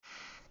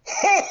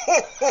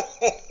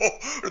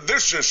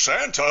This is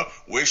Santa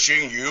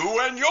wishing you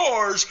and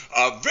yours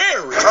a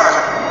very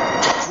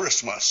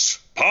Christmas.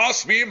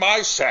 Pass me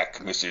my sack,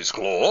 Mrs.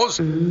 Claus.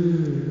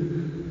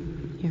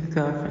 Your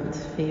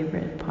girlfriend's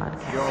favorite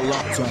podcast. You're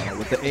locked on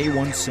with the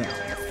A1 sound,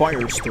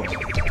 Firestorm,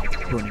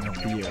 burning up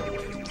the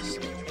airwaves.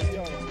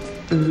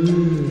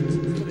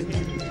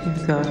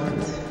 Your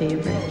girlfriend's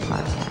favorite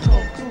podcast.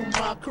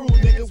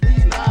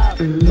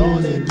 Your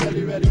girlfriend's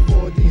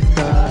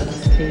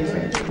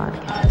favorite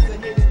podcast.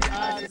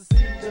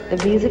 The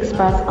views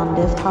expressed on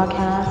this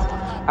podcast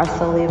are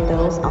solely of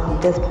those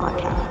on this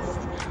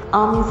podcast.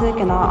 All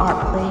music and all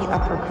art play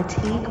are for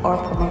critique or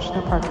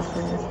promotional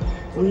purposes.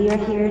 We are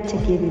here to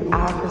give you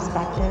our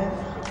perspective,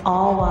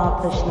 all while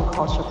pushing the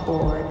culture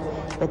forward.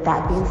 With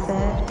that being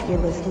said, you're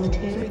listening to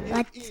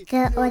What's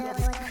Good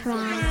What's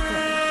Kraken.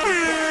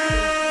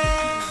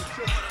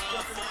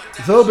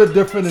 It's a little bit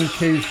different in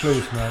K's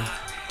place, man.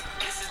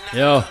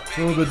 Yo, It's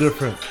a little bit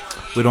different.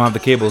 we don't have the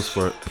cables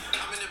for it.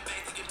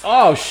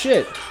 Oh,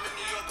 shit.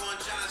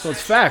 So it's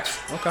facts.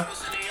 Okay.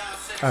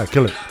 Alright,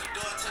 kill it.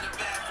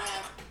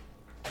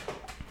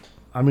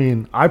 I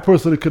mean, I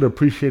personally could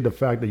appreciate the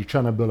fact that you're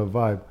trying to build a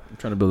vibe. I'm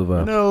trying to build a In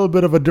vibe. a little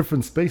bit of a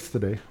different space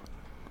today.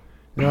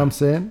 You know what I'm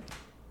saying?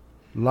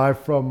 Live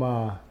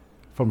from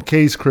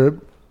K's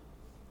crib.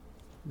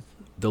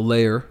 The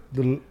layer.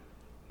 The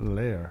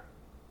lair,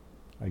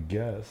 I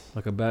guess.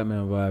 Like a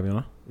Batman vibe, you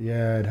know?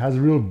 Yeah, it has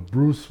a real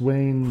Bruce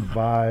Wayne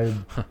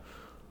vibe.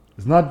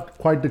 It's not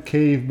quite the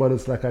cave, but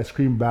it's like I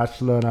scream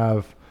bachelor and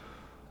I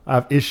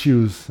have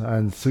issues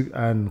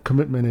and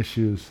commitment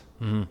issues.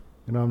 Mm-hmm. You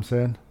know what I'm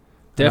saying?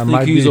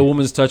 Definitely accuse a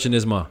woman's touching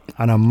his ma.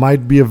 And I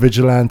might be a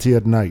vigilante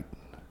at night.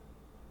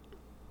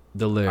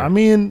 The layer. I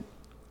mean,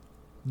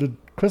 the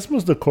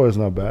Christmas decor is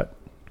not bad.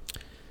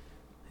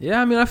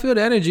 Yeah, I mean, I feel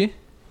the energy,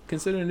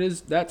 considering it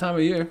is that time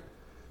of year.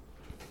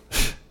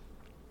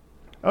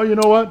 Oh, you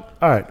know what?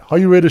 All right. How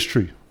you rate this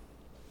tree?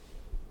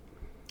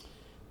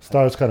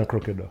 Star's kind of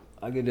crooked, though.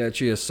 I give that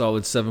tree a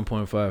solid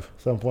 7.5.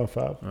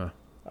 7.5?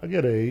 I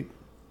get an 8.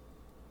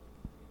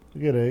 I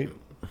get an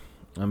 8.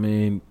 I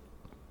mean,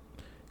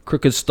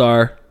 crooked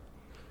star.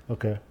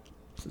 Okay.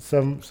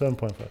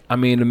 7.5. I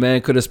mean, the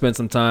man could have spent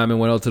some time and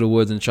went out to the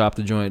woods and chopped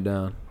the joint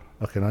down.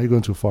 Okay, now you're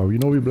going too far. You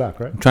know we black,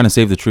 right? I'm trying to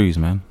save the trees,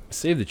 man.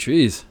 Save the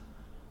trees.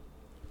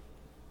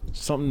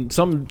 Something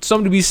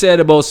to be said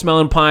about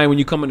smelling pine when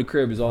you come in the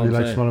crib is all You I'm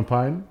like saying. smelling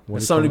pine?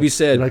 There's something to be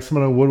said. You like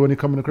smelling wood when you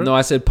come in the crib? No,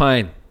 I said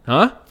pine.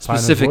 Huh? Pine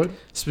and wood?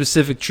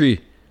 Specific tree.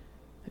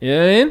 You know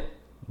what I mean?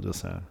 Just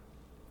saying.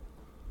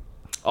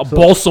 A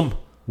balsam.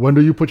 When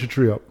do you put your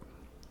tree up?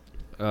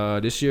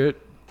 This year,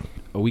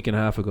 a week and a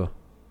half ago.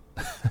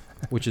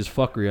 Which is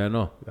fuckery, I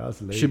know.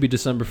 That's late. Should be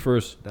December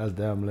 1st. That's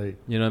damn late.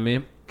 You know what I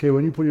mean? Okay,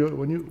 when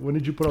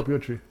did you put up your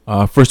tree?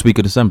 First week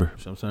of December.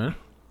 You know what I'm saying?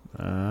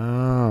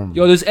 Yo,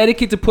 Yo, there's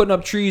etiquette to putting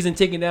up trees and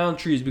taking down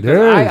trees because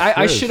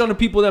I shit on the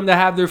people that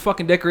have their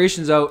fucking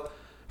decorations out.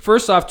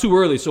 First off, too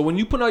early. So when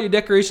you put out your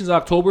decorations in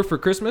October for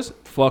Christmas,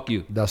 fuck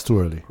you. That's too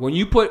early. When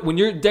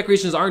your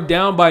decorations aren't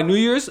down by New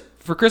Year's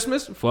for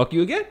Christmas, fuck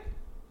you again.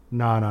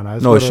 No.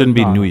 No, it shouldn't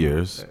be New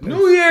Year's.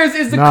 New Year's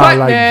is the cut,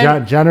 like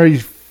man. January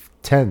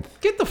 10th.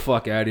 Get the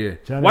fuck out of here.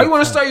 January Why you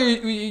want to 10th. start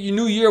your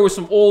new year with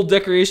some old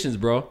decorations,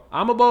 bro?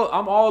 I'm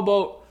all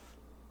about.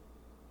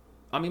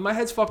 I mean, my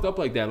head's fucked up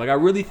like that. Like, I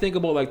really think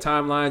about like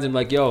timelines and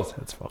like, yo,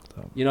 That's fucked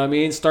up. you know what I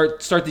mean? Start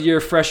the year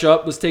fresh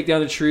up. Let's take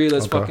down the tree.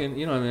 Let's Okay. fucking,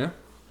 you know what I mean?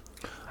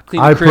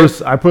 Clean the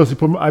crib.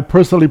 I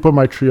personally put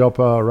my tree up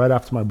right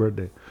after my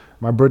birthday.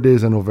 My birthday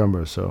is in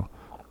November, so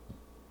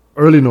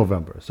early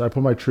November. So I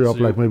put my tree up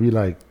So like maybe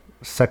like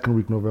second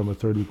week November,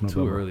 third week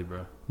November. Too early,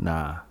 bro.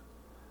 Nah.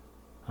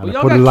 Well, And y'all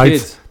I put the got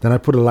lights. kids. Then I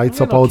put the lights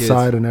Y'all up got no kids.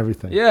 outside and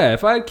everything. Yeah,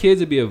 if I had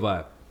kids, it'd be a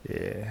vibe.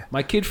 Yeah.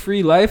 My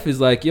kid-free life is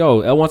like,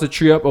 yo, I want the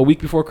tree up a week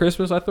before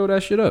Christmas. I throw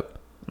that shit up.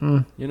 You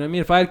know what I mean?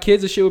 If I had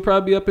kids, the shit would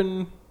probably be up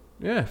in,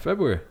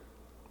 February.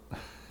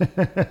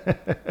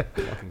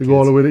 We go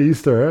all the way to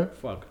Easter, eh?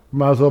 Fuck.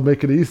 Might as well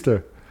make it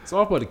Easter. It's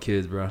all about the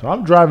kids, bro. So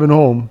I'm driving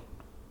home.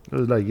 It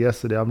was like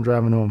yesterday. I'm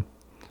driving home.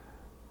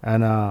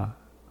 And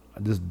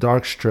this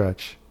dark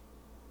stretch.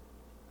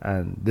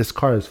 And this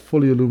car is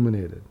fully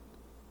illuminated.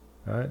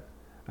 Right?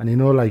 And you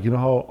know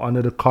how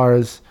under the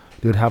cars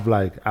they would have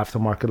like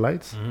aftermarket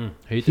lights?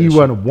 Hate He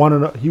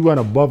that he went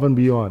above and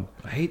beyond.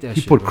 shit. I hate that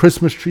He shit. put bro.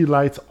 Christmas tree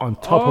lights on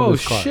top of Oh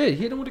his car. shit!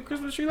 He hit him with the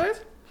Christmas tree lights.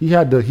 He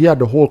had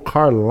the whole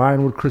car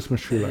lined with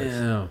Christmas tree lights.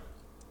 Damn.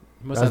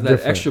 He must That's have that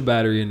different. extra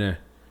battery in there.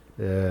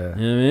 Yeah. You know what I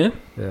mean?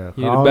 Yeah. You I need don't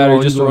a know battery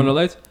how just he to run was- the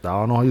lights. I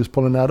don't know how he was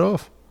pulling that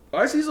off.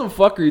 I see some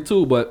fuckery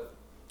too, but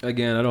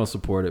again, I don't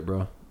support it,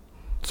 bro.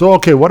 So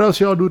okay, what else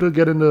y'all do to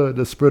get in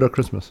the spirit of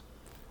Christmas?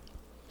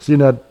 Seeing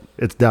that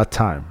it's that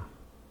time.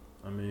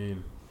 I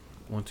mean,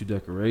 1-2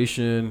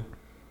 decoration.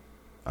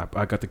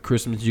 I got the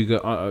Christmas. You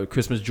got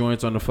Christmas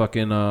joints on the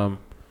fucking you know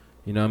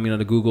what I mean, on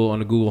the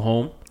Google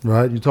Home.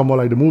 Right? You talking about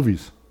like the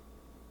movies?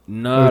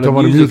 Nah, you the talking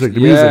about the music. music, the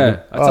Yeah,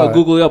 music. I tell Alright.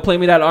 Google, yo, play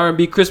me that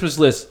R&B Christmas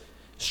list.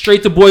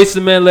 Straight to Boyz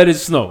II Men, Let It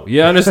Snow.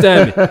 You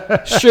understand me?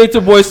 Straight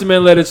to Boyz II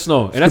Men, Let It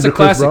Snow, and that's a Stupid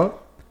Chris classic.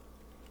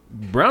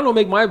 Brown? Brown don't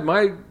make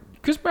my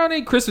Chris Brown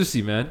ain't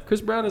Christmassy, man.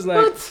 Chris Brown is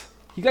like,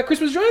 you got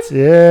Christmas joints?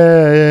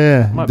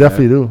 Yeah. My You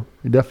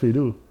definitely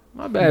do.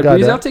 My bad,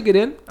 Breeze. I'll take it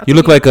in. You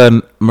look like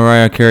a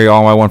Mariah Carey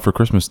All I Want for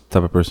Christmas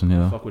type of person, you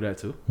know. Fuck with that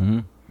too. Mm-hmm.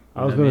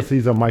 I was gonna see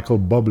some Michael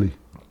Bublé.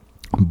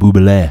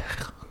 Bublé.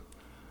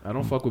 I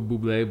don't fuck with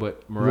Bublé,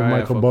 but He's a Mariah.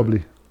 Michael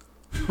Bublé.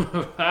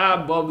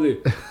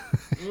 Bubbly.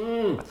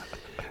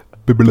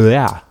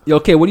 Bublé. Yo,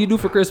 okay, what do you do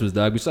for Christmas,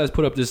 dog? Besides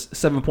put up this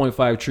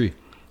 7.5 tree.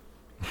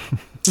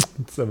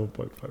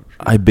 7.5.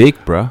 Ah. I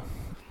bake, bruh.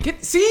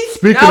 See?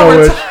 Speaking Now of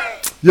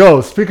we're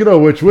which, speaking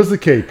of which, where's the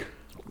cake?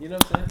 You know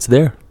what I'm saying? It's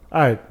there. All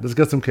right, let's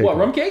get some cake. What,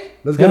 rum cake?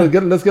 Let's get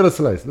a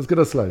slice. Let's get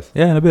a slice.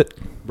 Yeah, in a bit.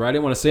 Bro, I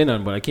didn't want to say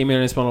nothing, but I came here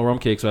and I smelled no rum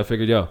cake, so I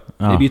figured, Oh.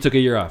 maybe you took a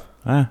year off.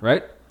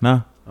 Right?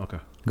 No. Okay.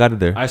 Got it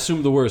there. I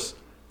assumed the worst.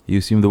 You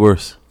assume the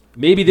worst.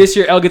 Maybe this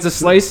year Elle gets a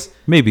slice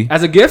Maybe.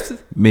 as a gift?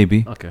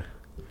 Maybe. Okay.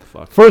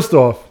 Fuck. First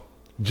off,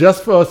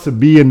 just for us to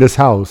be in this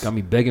house, Got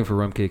me begging for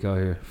rum cake out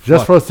here.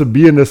 just Fuck. for us to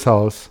be in this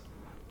house,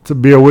 to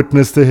bear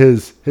witness to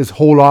his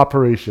whole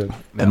operation.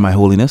 And my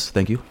holiness.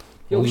 Thank you.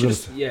 Yo, we should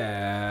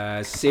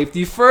yeah,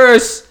 safety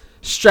first.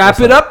 Strap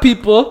it up,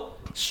 people.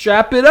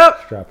 Strap it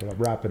up. Strap it up.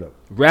 Wrap it up.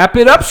 Wrap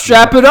it up.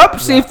 Strap it up.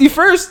 Safety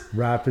first.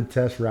 Rapid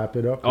test. Wrap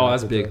it up. Oh,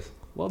 that's rapid big. test.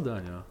 Well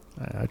done, yo.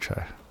 I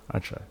try.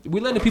 We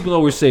letting the people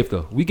know we're safe,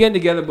 though. We getting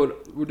together,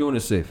 but we're doing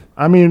it safe.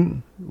 I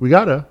mean, we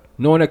gotta.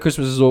 Knowing that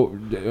Christmas is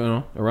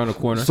around the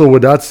corner. So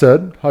with that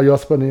said, how y'all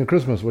spending your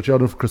Christmas? What y'all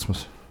doing for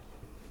Christmas?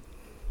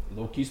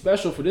 Low-key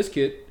special for this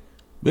kid.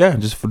 Yeah,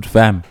 just for the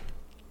fam.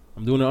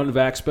 I'm doing an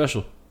unvax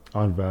special.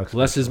 Unvax.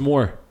 Less is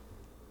more.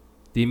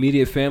 The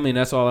immediate family, and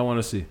that's all I want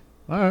to see.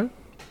 All right.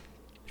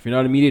 If you're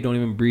not immediate, don't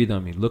even breathe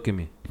on me. Look at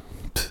me.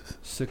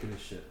 Sick of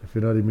this shit. If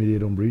you're not immediate,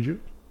 don't breed you.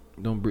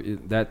 Don't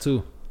breathe. That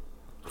too.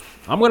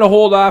 I'm going to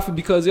hold off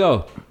because,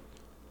 well,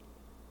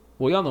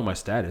 y'all know my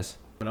status.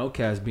 An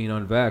outcast being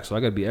unvaxxed, so I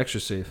got to be extra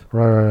safe.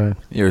 Right.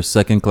 You're a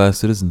second-class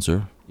citizen,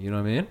 sir. You know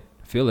what I mean?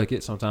 I feel like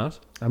it sometimes.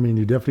 I mean,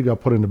 you definitely got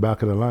put in the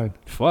back of the line.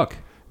 Fuck.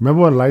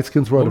 Remember when light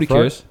skins were Nobody at the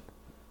front? cares.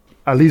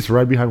 At least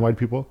right behind white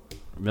people.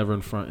 Never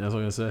in front. That's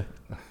what I'm going to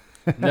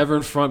say. Never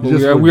in front, but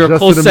Just- we were just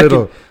close in the second.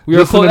 middle. We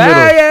were Just in close. the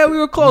middle. Yeah, we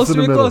were close. Just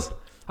in We the were middle. close.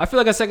 I feel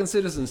like a second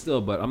citizen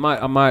still, but I'm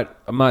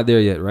not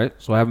there yet, right?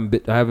 So I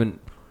haven't,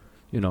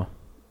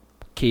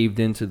 caved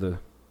into the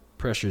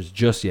pressures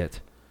just yet.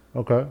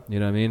 Okay. You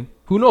know what I mean?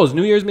 Who knows?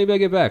 New Year's, maybe I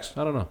get vaxxed.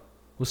 I don't know.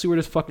 We'll see where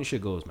this fucking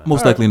shit goes, man.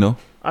 Most likely, no.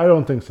 I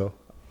don't think so.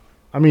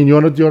 I mean, you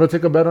wanna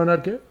take a bet on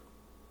that, kid?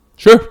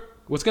 Sure.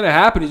 What's gonna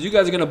happen is you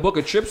guys are gonna book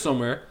a trip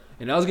somewhere,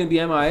 and I was gonna be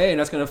MIA, and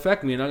that's gonna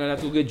affect me, and I'm gonna have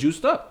to go get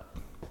juiced up.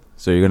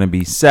 So you're gonna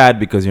be sad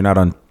because you're not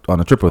on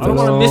a trip with I don't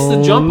us. want to miss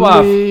the jump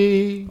off.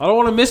 I don't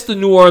want to miss the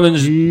New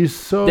Orleans, He's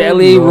so the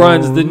LA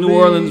runs, the New lonely.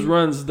 Orleans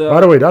runs. By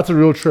the way, that's a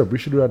real trip. We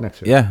should do that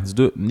next year. Yeah, let's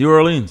do it. New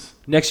Orleans.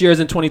 Next year is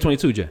in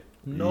 2022, Jay.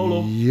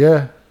 No.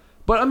 Yeah.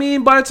 But I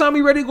mean, by the time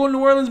we ready to go to New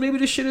Orleans, maybe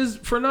this shit is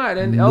for naught,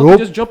 and Nope. I'll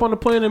just jump on the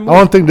plane and I move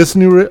don't think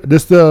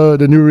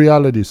the new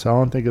reality. So I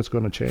don't think it's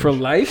gonna change. for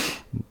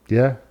life.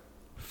 Yeah.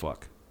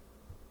 Fuck.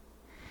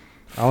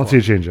 I don't see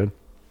it changing.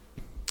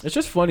 It's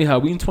just funny how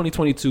we in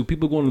 2022,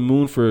 people going to the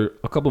moon for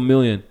a couple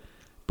million,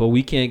 but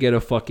we can't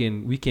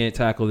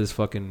tackle this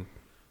fucking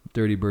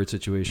dirty bird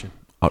situation.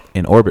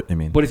 In orbit, I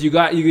mean. But if you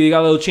got a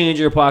little change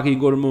in your pocket, you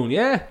can go to the moon.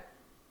 Yeah,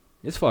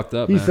 it's fucked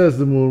up. He Man. says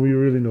the moon. We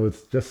really know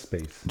it's just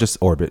space. Just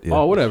orbit, yeah.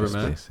 Oh, whatever, Just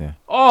man. space, yeah.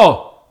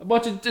 Oh, a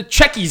bunch of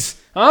Trekkies,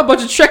 huh? A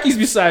bunch of Trekkies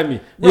beside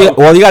me. Bro, Yeah,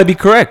 well, you gotta be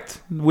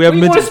correct. We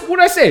haven't been. what did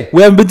I say?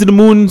 We haven't been to the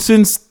moon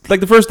since like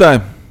the first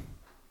time.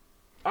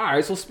 All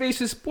right, so space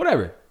is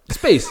whatever.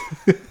 Space.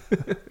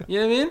 You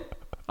know what I mean?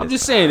 I'm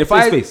just saying, if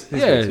Space.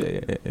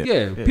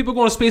 Yeah. People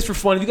going to space for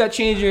fun. If you got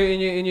change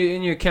in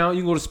your account,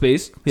 you can go to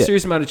space. Yeah.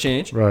 Serious amount of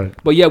change. Right.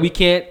 But yeah, we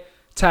can't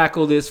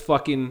tackle this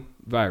fucking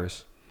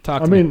virus.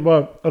 Talk to me.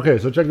 Well, okay.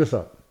 So check this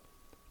out.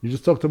 You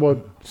just talked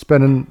about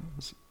spending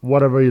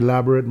whatever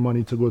elaborate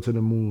money to go to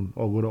the moon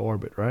or go to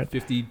orbit, right?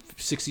 50,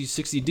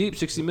 60 deep,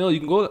 60 mil, you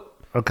can go.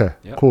 Okay.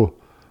 Yep. Cool.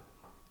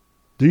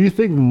 Do you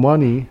think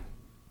money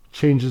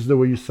changes the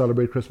way you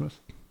celebrate Christmas?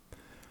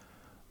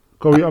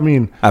 I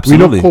mean,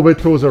 Absolutely. we know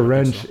COVID throws a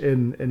wrench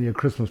in your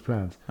Christmas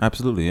plans.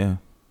 Absolutely, yeah.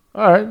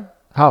 All right.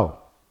 How?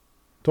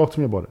 Talk to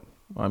me about it.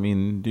 I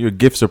mean, your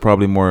gifts are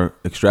probably more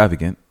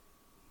extravagant,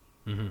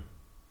 Mm-hmm.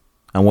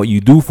 and what you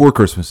do for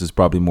Christmas is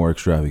probably more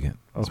extravagant.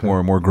 It's Okay.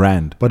 more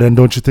grand. But then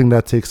don't you think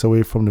that takes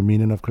away from the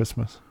meaning of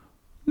Christmas?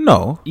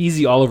 No,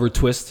 Easy Oliver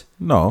twist.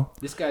 no.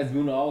 This guy's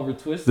doing the Oliver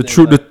twist. The and,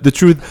 true, like, the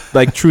true,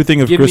 like true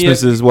thing of Give me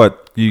Christmas a- is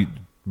what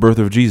birth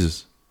of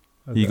Jesus.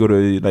 You go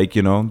to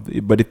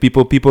but if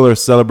people are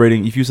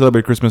celebrating, if you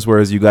celebrate Christmas,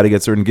 whereas you got to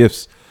get certain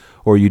gifts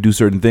or you do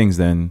certain things,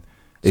 then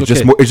it's okay.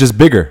 just more, it's just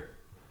bigger.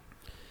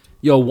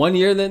 Yo, 1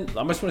 year then.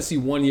 I just want to see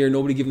 1 year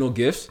nobody give no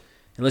gifts.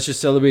 And let's just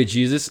celebrate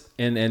Jesus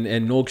and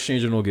no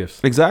exchange of no gifts.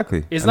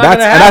 Exactly. It's and not gonna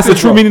that's the happen,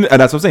 true bro. meaning, and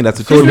that's what I'm saying. That's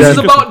the true Christmas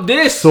meaning. is about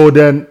this. So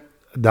then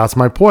that's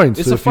my point.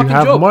 It's So a if you fucking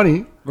have joke.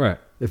 money, Right.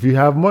 if you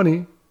have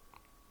money,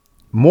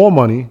 more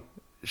money,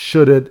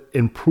 should it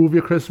improve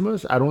your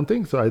Christmas? I don't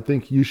think so. I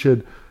think you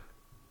should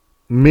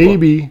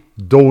maybe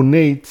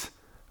donate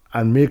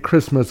and make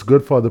Christmas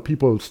good for other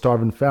people,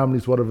 starving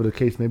families, whatever the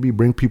case may be.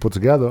 Bring people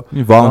together.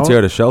 You volunteer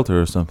at a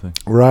shelter or something.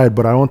 Right,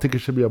 but I don't think it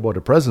should be about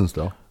the presents,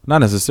 though. Not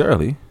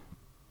necessarily.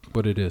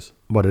 But it is.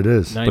 But it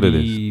is.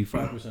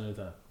 95% of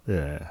the time.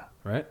 Yeah.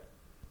 Right?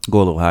 Go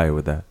a little higher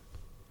with that.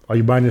 Are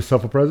you buying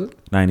yourself a present?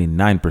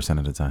 99%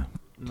 of the time.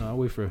 No, I'll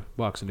wait for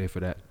Boxing Day for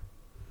that.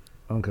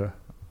 Okay.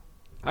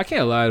 I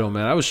can't lie though,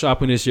 man. I was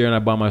shopping this year and I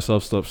bought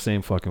myself stuff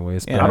same fucking way.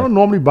 Yeah. I don't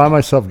normally buy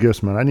myself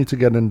gifts, man. I need to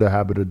get in the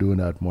habit of doing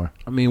that more.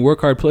 I mean,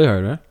 work hard, play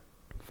hard, right?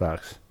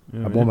 Facts.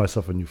 Yeah, I bought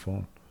myself a new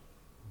phone.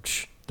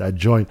 Shh. That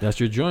joint. That's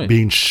your joint.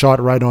 Being shot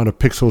right on a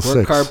Pixel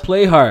Work 6. hard,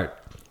 play hard.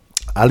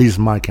 At least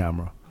my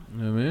camera.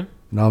 You know what I mean? You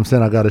know what I'm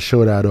saying? I got to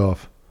show that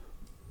off.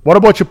 What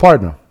about your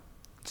partner?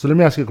 So let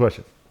me ask you a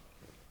question.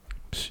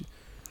 Let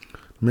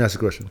me ask you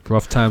a question.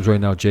 Rough times right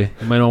now, Jay.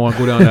 You might not want to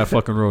go down that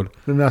fucking road.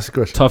 Let me ask you a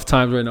question. Tough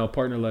times right now,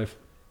 partner life.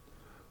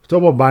 Talk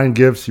about buying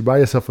gifts. You buy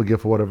yourself a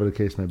gift or whatever the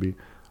case may be.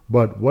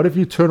 But what if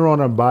you turn around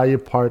and buy your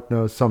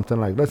partner something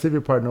like, let's say if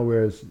your partner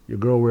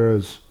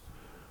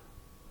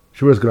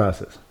she wears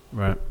glasses.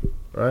 Right.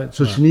 Right?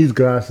 So she needs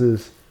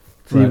glasses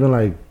to even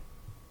like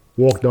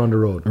walk down the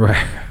road.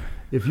 Right.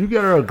 If you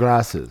get her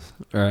glasses,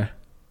 Right.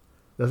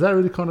 does that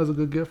really count as a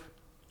good gift?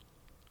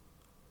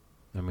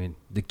 I mean,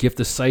 the gift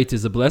of sight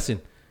is a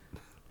blessing.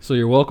 So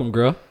you're welcome,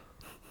 girl.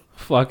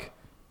 Fuck.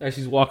 And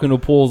she's walking the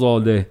poles all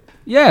day.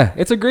 Yeah,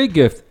 it's a great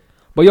gift.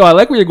 But yo, I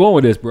like where you're going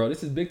with this, bro.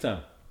 This is big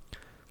time.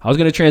 I was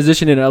gonna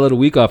transition in L of the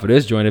week off of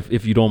this joint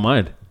if you don't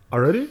mind.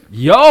 Already?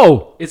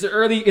 Yo, it's a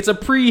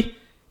pre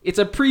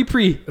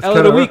L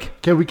of the week.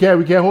 We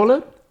can't hold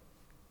it?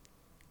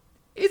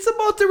 It's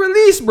about to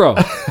release, bro.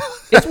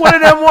 It's one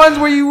of them ones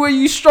where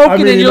you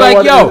stroking and you you're know like,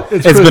 what? yo.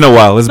 It's been a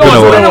while. It's been a one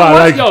of while. them ones-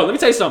 Like, yo, let me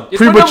tell you something. It's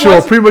one of them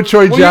ones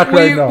premature Jack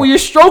where right now. Where you're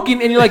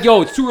stroking and you're like,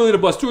 yo, it's too early to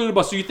bust, too early to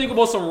bust. So you think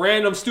about some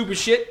random stupid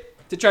shit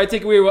to try to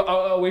take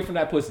away from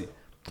that pussy.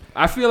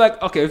 I feel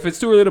like, okay, if it's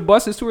too early to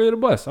bust, it's too early to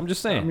bust. I'm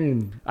just saying. I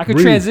mean, I could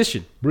breathe.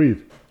 transition.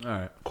 Breathe. All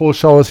right. Cold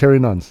showers, hairy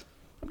nuns.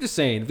 I'm just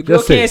saying. If the girl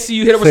Just say can't it. see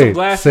you, hit her with some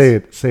glasses.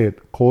 Say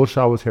it. Cold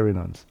showers, hairy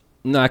nuns.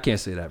 No, I can't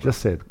say that, bro.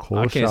 Just say it.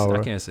 Cold I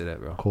shower. can't say that,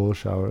 bro. Cold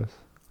showers.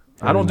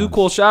 I don't do nuns.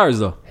 cold showers,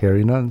 though.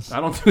 Hairy nuns. I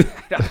don't do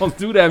that. I don't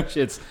do them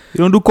shits. You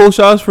don't do cold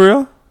showers for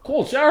real?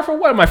 Cold shower for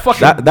what? Am I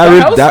fucking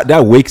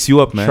That wakes you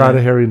up, man. Try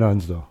the hairy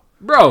nuns though.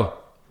 Bro,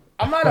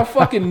 I'm not a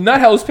fucking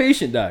nut house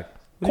patient, dog.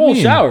 Cold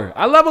shower.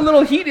 I love a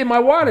little heat in my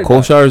water. Cold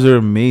dog. showers are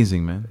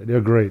amazing, man. They're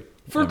great.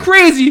 For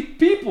crazy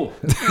people.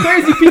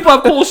 Crazy people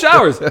have cold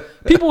showers.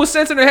 People with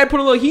sense in their head put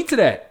a little heat to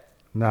that.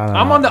 Nah.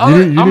 I'm on the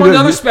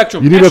other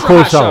spectrum. You need a Extra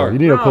cold hot shower. You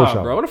need a cold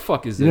shower. Bro, what the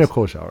fuck is You need a this?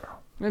 cold shower.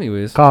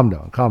 Anyways. Calm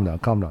down.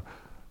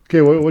 Okay,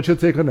 what's your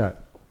take on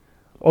that?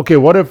 Okay,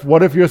 what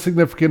if your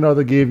significant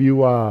other gave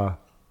you I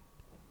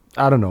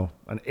don't know,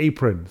 an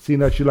apron, seeing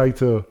that you like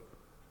to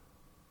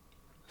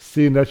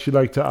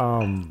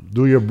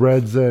do your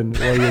breads and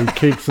your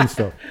cakes and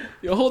stuff.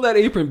 Yo, hold that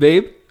apron,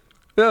 babe.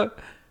 Yeah.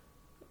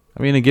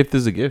 I mean, a gift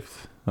is a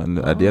gift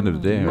at the end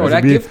of the day. Bro,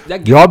 right? that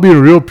gift. Y'all be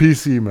real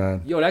PC,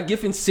 man. Yo, that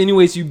gift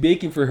insinuates you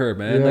baking for her,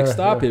 man. Yeah, like,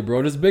 stop yeah. it,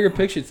 bro. There's a bigger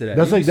picture to that.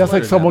 That's You be like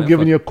smarter someone than that,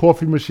 giving man. you a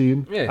coffee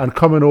machine Yeah. and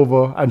coming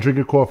over and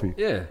drinking coffee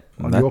Yeah.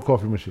 on That- your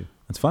coffee machine.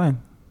 That's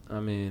fine. I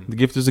mean, The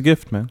gift is a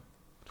gift, man.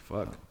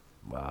 fuck.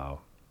 Wow.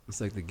 It's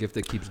like the gift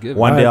that keeps giving.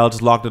 One day Right. I'll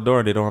just lock the door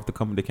and they don't have to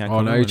come. They can't Oh,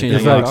 come. now in you're and they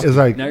changing can't locks. get It's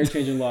like Now you're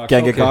changing locks.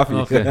 Can't get Okay, coffee.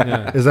 Okay,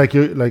 yeah. it's like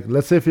you like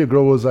let's say if your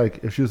girl was like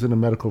if she was in the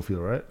medical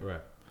field, right?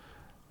 Right.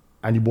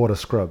 And you bought her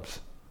scrubs.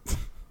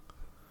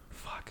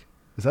 Fuck.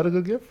 Is that a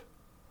good gift?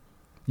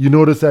 You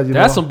notice that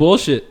That's some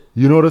bullshit.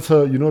 You notice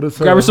her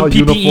Grab her some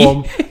PPE.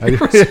 uniform.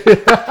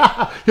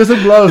 Here's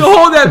some gloves. Yo,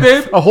 hold that,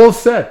 babe. A whole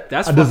set.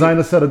 That's a fucking-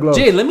 designer set of gloves.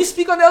 Jay, let me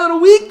speak on the other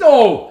week,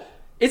 though.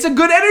 It's a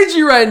good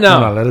energy right now.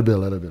 No, let it be.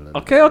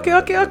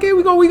 Okay.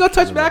 We gonna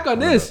touch back on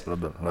this. Let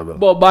it be.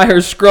 But buy her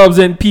scrubs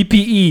and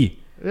PPE.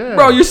 Yeah.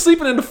 Bro, you're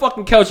sleeping in the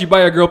fucking couch. You buy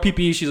your girl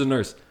PPE. She's a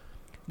nurse.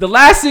 The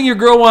last thing your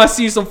girl wants to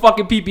see is some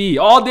fucking PPE.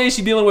 All day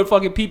she dealing with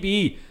fucking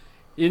PPE.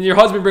 And your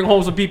husband bring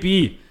home some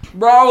PPE.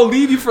 Bro, I will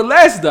leave you for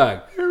less, dog.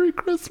 Merry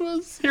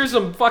Christmas. Here's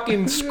some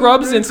fucking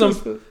scrubs Merry and some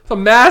Christmas.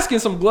 mask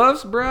and some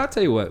gloves. Bro, I'll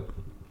tell you what.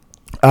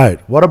 All right.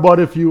 What about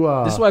if you?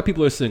 This is why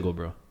people are single,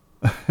 bro.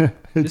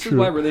 This is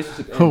why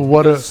relationships end.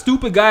 What Because a-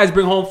 stupid guys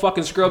bring home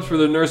fucking scrubs for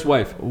their nurse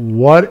wife.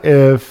 What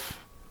if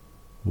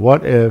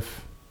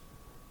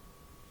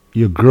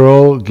your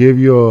girl gave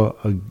you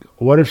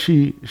what if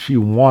she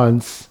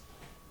wants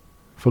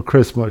for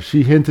Christmas?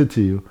 She hinted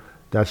to you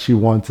that she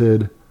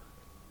wanted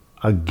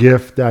a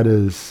gift that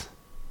is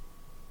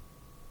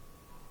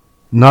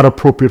not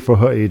appropriate for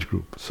her age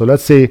group. So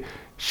let's say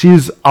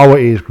she's our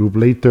age group,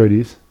 late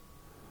 30s,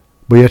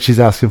 but yet she's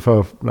asking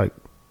for like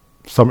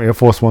some Air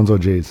Force Ones or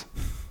J's.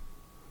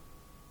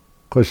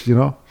 Because,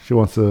 she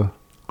wants to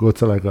go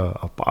to like a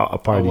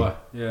party. Oh,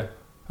 what? Yeah.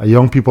 A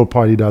young people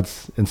party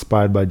that's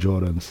inspired by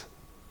Jordans.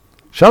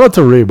 Shout out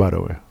to Ray, by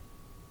the way.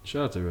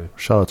 Shout out to Ray.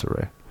 Shout out to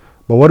Ray.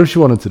 But what if she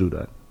wanted to do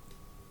that?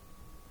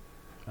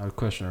 I would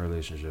question our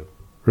relationship.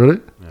 Really?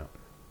 Yeah.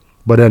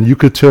 But then you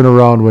could turn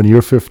around when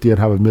you're 50 and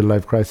have a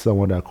midlife crisis and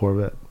want that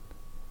Corvette.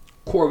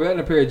 Corvette and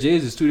a pair of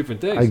J's is two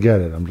different things. I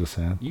get it. I'm just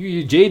saying.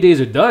 Your J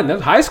days are done.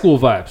 That's high school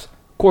vibes.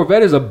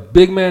 Corvette is a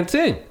big man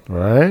thing.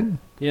 Right?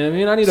 You know what I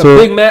mean? I need a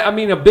big man. I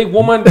mean, a big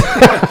woman.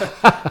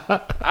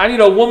 I need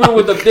a woman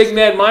with a big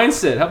man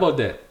mindset. How about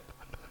that?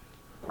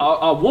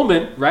 A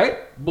woman, right?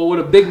 But with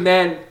a big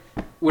man,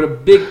 with a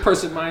big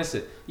person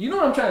mindset. You know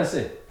what I'm trying to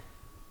say?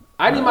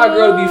 I need my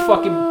girl to be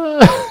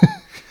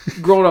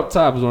fucking grown up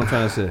top is what I'm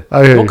trying to say.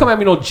 Don't come at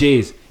me no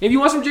J's. If you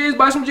want some J's,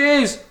 buy some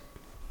J's.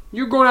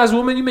 You're a grown ass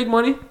woman. You make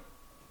money.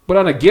 But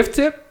on a gift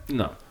tip,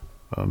 no.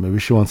 Maybe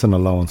she wants an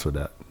allowance for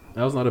that.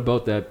 That was not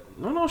about that.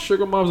 No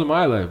sugar moms in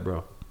my life,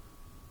 bro.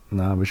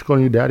 Nah, but she's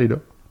calling you daddy,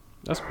 though.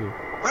 That's cool.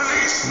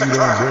 Release the You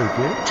curse.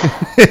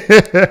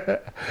 doing great, kid.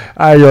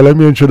 All right, yo, let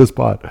me intro this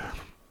pod.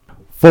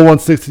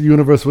 416 to the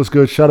universe, what's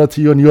good? Shout out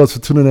to you and yours for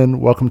tuning in.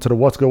 Welcome to the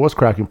What's Good What's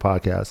Kraken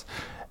Podcast.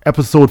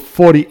 Episode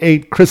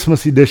 48,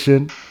 Christmas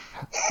edition.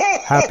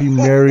 Happy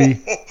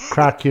Merry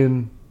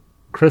Kraken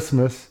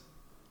Christmas.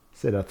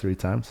 Say that 3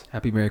 times.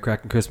 Happy Merry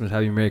Kraken Christmas.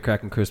 Happy Merry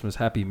Kraken Christmas.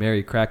 Happy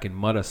Merry Kraken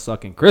Mother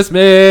Sucking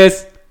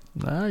Christmas.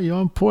 Nah, you're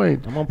on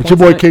point. I'm on It's point your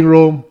boy tonight. King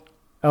Rome.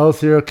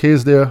 L's here,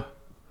 K's there.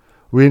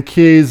 We're in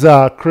K's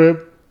crib.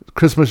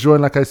 Christmas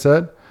joint, like I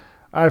said.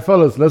 All right,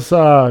 fellas, let's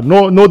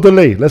no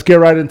delay. Let's get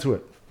right into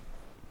it.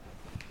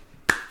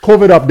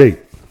 COVID update.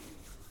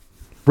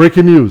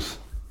 Breaking news.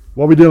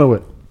 What we dealing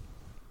with?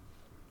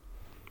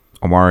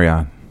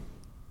 Omarion.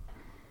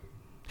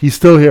 He's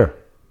still here.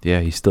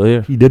 Yeah, he's still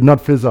here. He did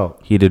not fizz out.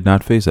 He did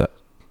not face that.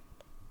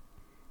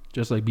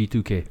 Just like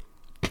B2K.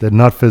 Did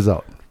not fizz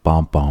out.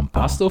 Bom, bom,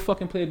 bom. I'll still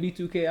fucking play a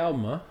B2K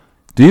album, huh?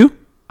 Do you?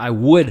 I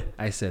would.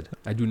 I said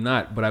I do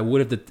not, but I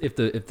would if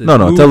the No,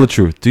 new- tell the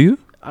truth. Do you?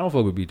 I don't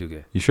fuck with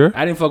B2K. You sure?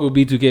 I didn't fuck with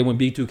B2K when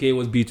B2K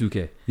was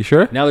B2K. You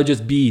sure? Now they're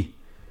just B.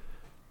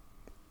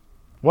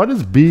 What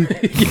is B?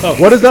 Yo.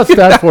 What does that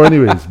stand for,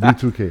 anyways?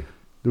 B2K.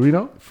 Do we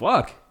know?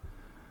 Fuck.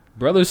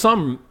 Brother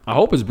something. I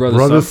hope it's brother,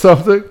 Brother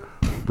something.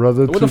 something?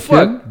 Brother What to the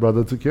kin? fuck?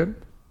 Brother to kin?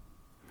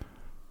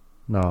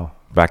 No.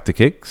 Back to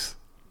kicks.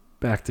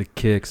 Back to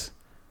kicks.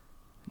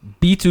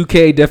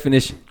 B2K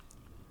definition.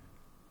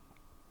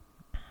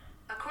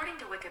 According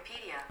to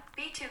Wikipedia,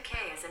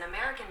 B2K is an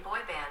American boy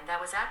band that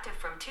was active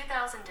from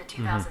 2000 to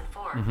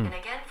 2004 and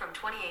again from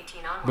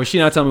 2018 onwards. But she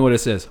not telling me what it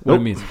says. What it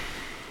means.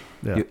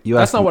 Yeah.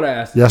 That's not what I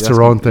asked. That's the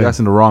wrong thing. You're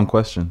asking the wrong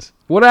questions.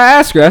 What I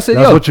asked her, I said,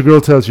 That's yo, what your girl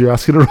tells you. You're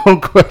asking the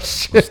wrong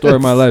question. story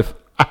of my life.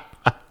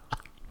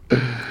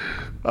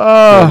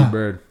 Uh, Dirty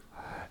bird.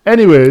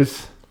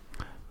 anyways,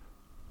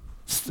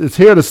 it's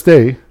here to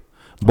stay.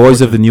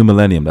 Boys of the new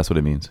millennium. That's what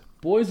it means.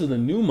 Boys of the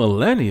new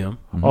millennium.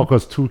 All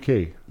because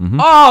 2K.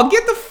 Oh,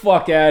 get the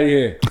fuck out of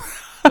here.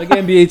 Like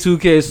NBA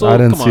 2K. So I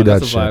didn't come see on, that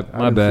that's a shit. vibe. I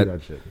My didn't bad. see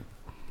that shit.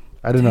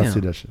 I did not Damn. see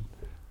that shit.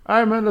 All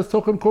right, man. Let's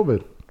talk on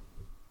COVID.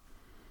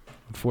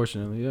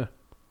 Unfortunately, yeah.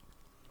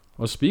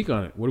 Let's speak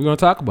on it. What are we going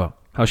to talk about?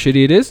 How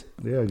shitty it is?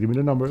 Yeah, give me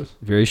the numbers.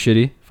 Very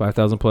shitty.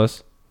 5,000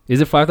 plus.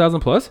 Is it 5,000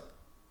 plus?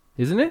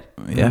 Isn't it?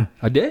 Yeah.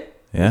 A day?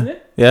 Yeah. Isn't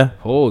it? Yeah.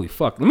 Holy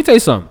fuck. Let me tell you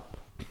something.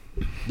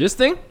 This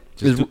thing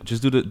is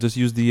Just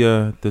use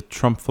the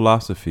Trump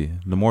philosophy.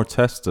 The more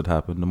tests that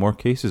happen, the more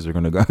cases are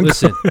gonna go.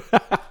 listen.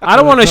 I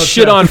don't want to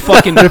shit on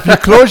fucking If you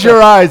close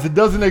your eyes, it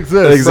doesn't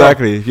exist.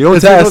 Exactly. Bro. If you don't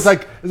It's, you know,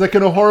 test- it's like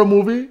in a horror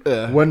movie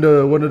when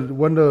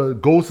the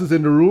ghost is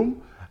in the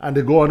room and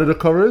they go under the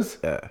covers.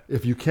 Yeah.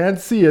 If you can't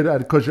see it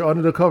because you're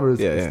under the covers,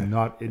 Yeah, it's yeah.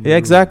 not in the Yeah, room.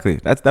 exactly.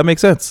 That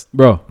makes sense.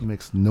 bro. It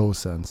makes no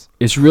sense.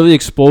 It's really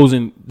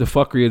exposing the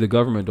fuckery of the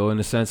government, though, in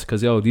a sense,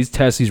 because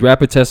these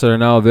rapid tests that are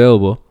now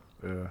available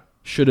Yeah.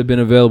 should have been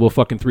available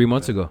fucking 3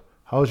 months ago.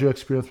 How was your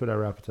experience with that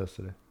rapid test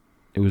today?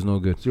 It was no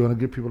good. So you want to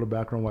give people a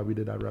background why we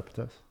did that rapid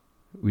test?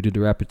 We did the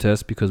rapid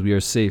test because we are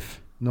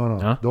safe. No.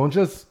 Huh?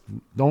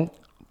 Don't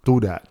do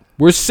that.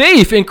 We're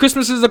safe, and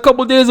Christmas is a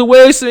couple days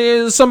away.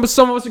 So some of us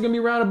are gonna be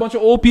around a bunch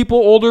of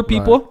older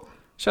people. Right.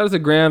 Shout out to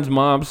Grams,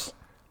 moms,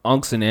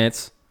 unks, and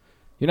aunts.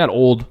 You're not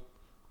old,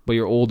 but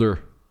you're older,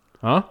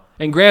 huh?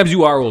 And Grams,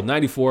 you are old.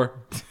 94.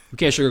 You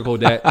can't sugarcoat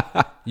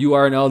that. You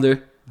are an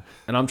elder,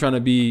 and I'm trying to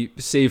be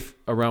safe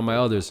around my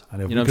elders.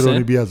 And if You know we what could I'm only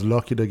saying? be as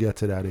lucky to get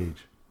to that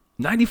age,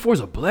 94 is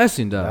a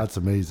blessing, dog. that's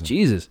amazing.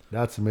 Jesus.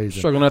 That's amazing.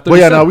 Struggling at But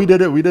yeah, 37.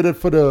 now we did it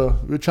for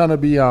we're trying to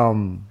be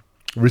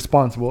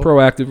responsible.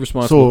 Proactive,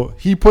 responsible. So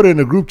he put in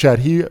the group chat,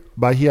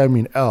 by he I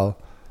mean L,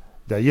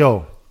 that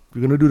yo,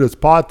 we're gonna do this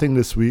pod thing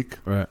this week.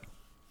 Right,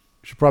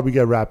 You should probably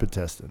get rapid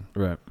testing.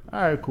 right.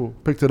 All right, cool.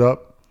 Picked it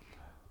up.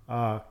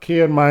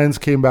 K and mine's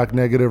came back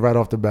negative right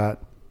off the bat.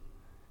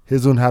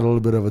 His one had a little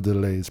bit of a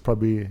delay. It's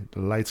probably the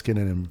light skin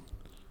in him.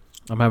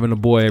 I'm having a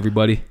boy,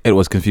 everybody. It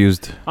was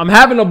confused. I'm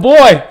having a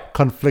boy.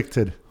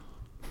 Conflicted.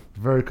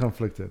 Very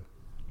conflicted.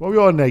 Well, we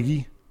all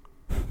neggy.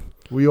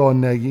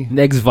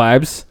 Next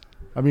vibes.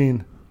 I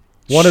mean,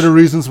 one of the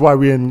reasons why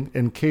we're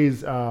in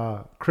K's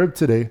crib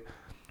today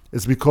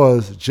is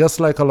because just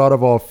like a lot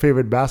of our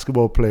favorite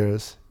basketball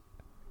players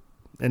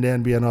in the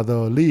NBA and other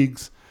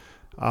leagues,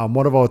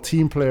 one of our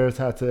team players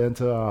had to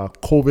enter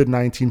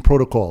COVID-19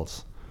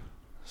 protocols.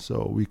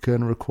 So we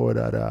couldn't record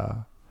at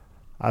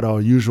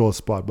our usual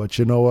spot. But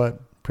you know what?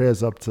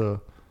 Prayers up to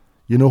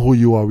You know who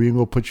you are. We ain't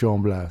gonna put you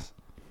on blast.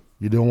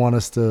 You don't want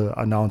us to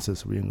announce it,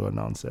 so we ain't gonna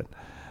announce it.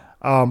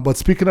 But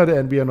speaking of the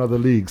NBA and other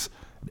leagues,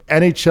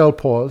 NHL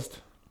paused,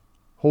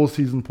 whole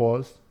season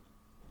paused,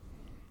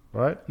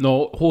 right?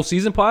 No, whole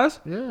season pause?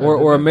 Yeah,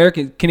 Or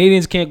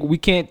Canadians can't. We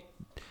can't.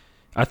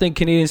 I think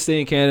Canadians stay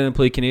in Canada and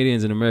play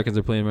Canadians, and Americans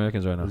are playing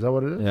Americans right now. Is that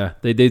what it is? Yeah,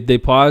 they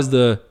paused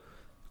the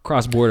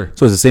cross border.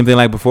 So it's the same thing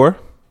like before?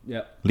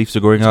 Yeah. Leafs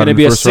are going It's out gonna in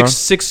be the a first round?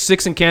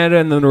 six in Canada,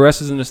 and then the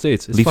rest is in the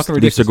States. It's fucking Leafs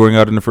ridiculous. are going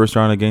out in the first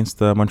round against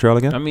Montreal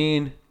again? I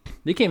mean,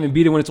 they can't even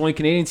beat it when it's only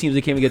Canadian teams.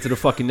 They can't even get to the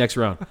fucking next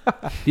round.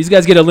 These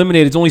guys get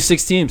eliminated. It's only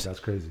 6 teams. That's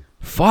crazy.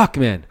 Fuck,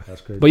 man. That's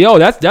crazy. But yo,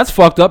 that's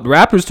fucked up. The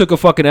Raptors took a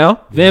fucking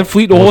L. Van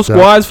Fleet, the whole Most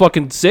squad is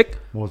fucking sick.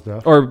 Most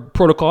deaf. Or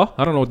protocol.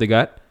 I don't know what they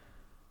got.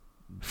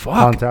 Fuck.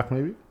 Contact,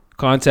 maybe?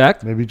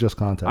 Contact. Maybe just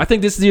contact. I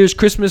think this year's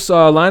Christmas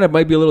lineup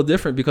might be a little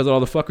different because of all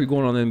the fuckery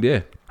going on in the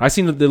NBA. I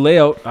seen the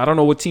layout. I don't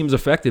know what team's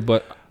affected,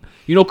 but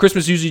you know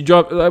Christmas usually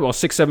drop about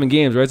 6-7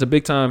 games, right? It's a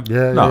big time.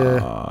 Yeah, No,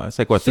 yeah. it's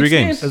like what, 3 6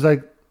 games? games? It's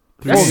like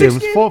That's 4 6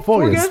 games. games? 4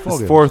 4 games. games?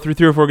 4 games.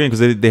 3 or 4 games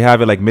because they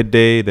have it like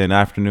midday, then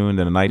afternoon,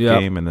 then a night Yeah.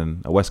 game, and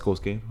then a West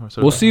Coast game. Or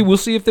sort We'll of. see. We'll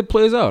see if it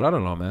plays out. I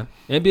don't know, man.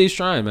 NBA's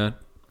trying, man.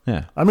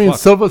 Yeah. I mean, Fuck.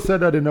 Silver said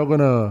that they're not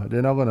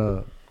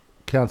gonna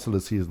cancel the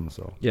season.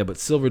 So Yeah, but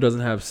Silver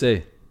doesn't have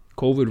say.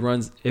 COVID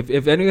runs.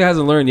 If anyone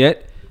hasn't learned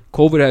yet,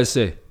 COVID has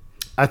say.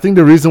 I think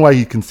the reason why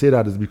he can say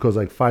that is because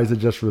like Pfizer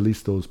just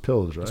released those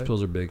pills, right? Those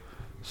pills are big.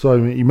 So I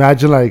mean,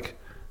 imagine like,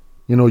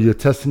 you know, you're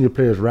testing your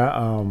players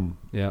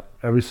Yeah.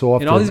 every so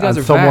often, And all these guys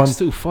are someone vaxxed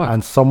too. Fuck.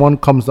 and someone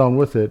comes down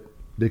with it,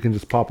 they can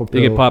just pop a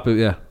pill. They can pop it.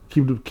 Yeah.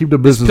 Keep the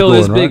business Pill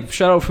going, is big. right?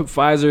 Shout out for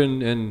Pfizer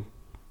and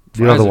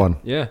The Pfizer. other one.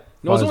 Yeah.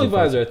 No, it's Pfizer, only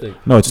Pfizer. Pfizer, I think.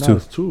 No, it's No, 2.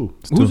 it's 2.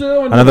 It's Who's 2. the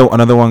other one?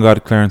 Another one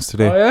got clearance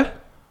today Oh yeah.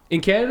 In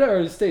Canada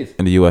or the States?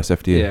 in the U.S.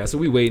 FDA. Yeah. So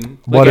we waiting.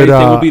 Like But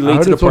anything, we'll be I late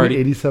heard to the it's only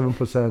party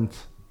 87%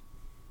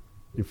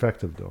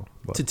 effective though.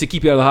 But to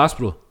keep you out of the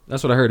hospital.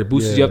 That's what I heard. It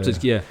boosts you up to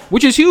Yeah.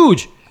 which is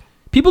huge.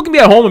 People can be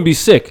at home and be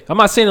sick. I'm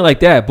not saying it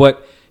like that,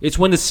 but it's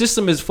when the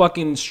system is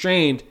fucking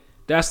strained.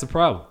 That's the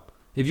problem.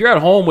 If you're at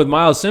home with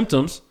mild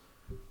symptoms,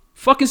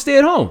 fucking stay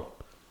at home.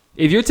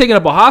 If you're taking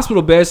up a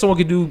hospital bed, someone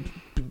could do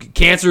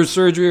cancer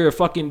surgery or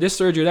fucking this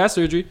surgery or that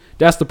surgery.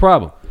 That's the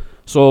problem.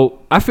 So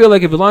I feel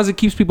like if as long as it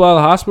keeps people out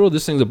of the hospital,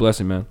 this thing's a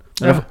blessing, man.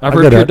 Yeah, I've I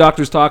heard get pure that.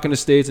 doctors talk in the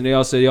States, and they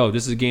all say, yo,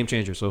 this is a game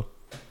changer. So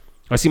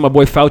I see my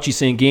boy Fauci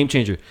saying game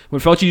changer. When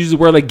Fauci uses the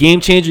word like game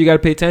changer, you got to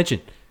pay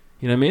attention.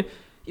 You know what I mean?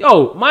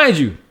 Yo, mind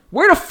you,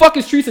 where the fuck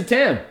is Teresa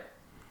Tam?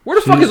 Where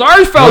the fuck is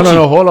Ari Fauci?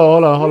 No, hold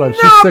on.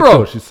 She's Nah, sick bro.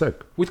 though. She's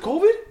sick. With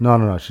COVID?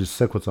 No. She's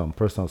sick with some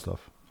personal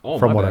stuff. Oh,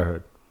 from my what I bad.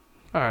 heard.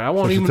 All right, I So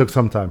won't she even. took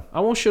some time. I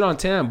won't shit on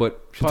Tam,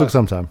 but She took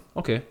some time.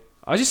 Okay,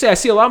 I just say I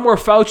see a lot more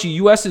Fauci,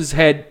 U.S.'s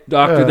head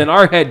doctor, Yeah. than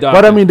our head doctor.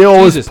 But I mean, they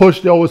always Jesus.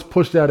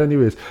 push that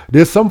anyways.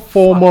 There's some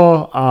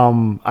former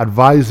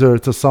advisor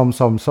to some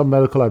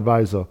medical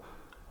advisor,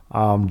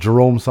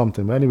 Jerome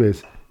something. But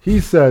anyways, he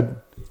said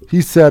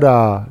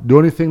the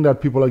only thing that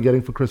people are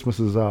getting for Christmas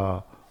is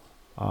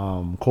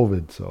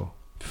COVID. So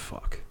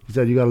Fuck. he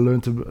said you gotta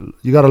learn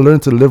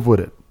to live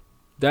with it.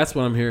 That's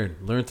what I'm hearing.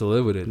 Learn to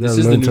live with it. You This gotta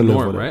is the learn to new live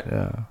norm, with it. right?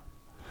 Yeah.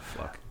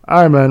 Fuck.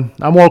 All right, man.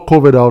 I'm all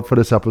COVID out for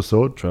this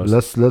episode.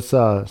 Trust.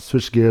 Let's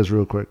switch gears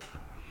real quick.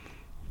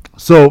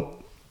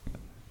 So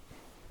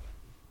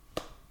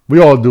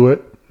we all do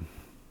it,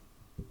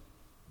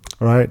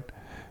 all right?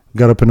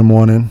 Get up in the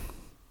morning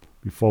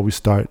before we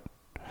start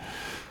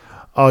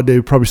our day.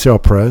 We probably say our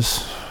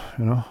prayers,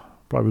 you know.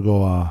 Probably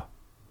go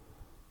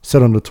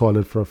sit on the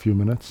toilet for a few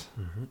minutes,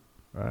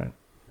 right?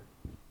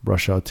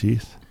 Brush our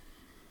teeth.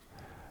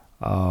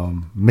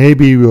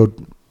 Maybe we'll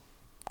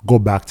go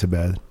back to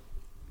bed,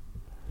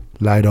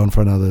 lie down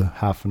for another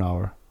half an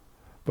hour,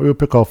 but we'll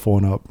pick our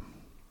phone up.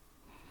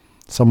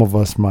 Some of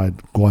us might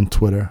go on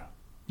Twitter.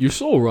 You're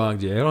so wrong,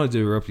 Jay. I don't want to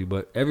interrupt you,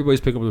 but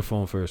everybody's picking up their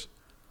phone first.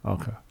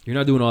 Okay. You're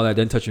not doing all that,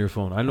 then touching your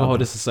phone. I know how Okay.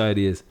 this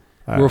society is.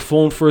 All We're a right.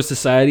 phone-first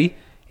society, and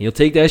you'll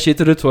take that shit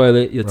to the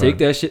toilet. You'll take Right.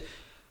 that shit.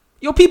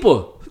 Yo,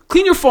 people,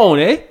 clean your phone,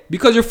 eh?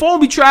 Because your phone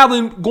be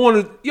traveling,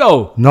 going to...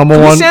 Yo, Number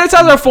can one- we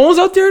sanitize our phones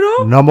out there,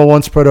 though? Number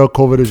one spreader of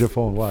COVID is your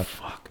phone. Watch.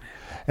 Fuck,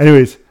 man.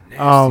 Anyways,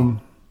 some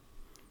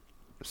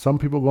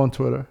people go on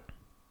Twitter.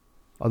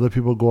 Other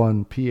people go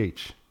on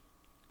PH.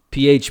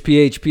 PH.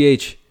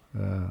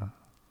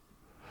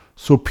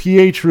 So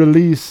PH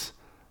release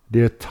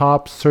their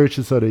top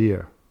searches of the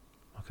year.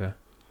 Okay.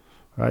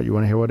 All right, you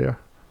want to hear what they are?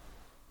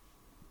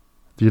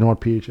 Do you know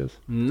what PH is?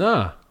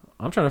 Nah.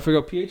 I'm trying to figure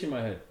out pH in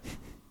my head.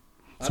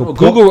 So I know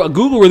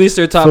Google released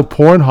their top... So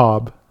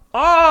Pornhub.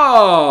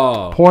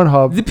 Oh!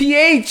 Pornhub. The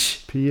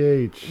pH.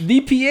 PH.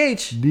 The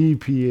pH.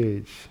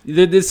 DPH.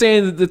 They're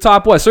saying the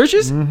top what?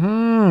 Searches?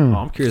 Mm-hmm. Oh,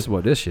 I'm curious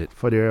about this shit.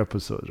 For their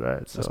episodes,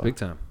 right? So That's big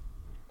time.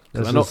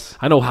 'Cause that's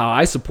I know how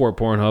I support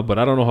Pornhub, but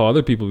I don't know how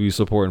other people view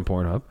supporting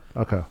Pornhub.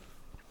 okay.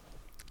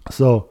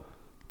 So,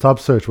 top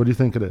search. What do you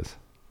think it is?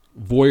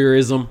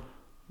 Voyeurism.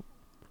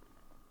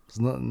 It's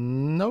not,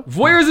 nope.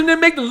 Voyeurism didn't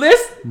make the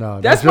list?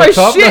 No, That's your my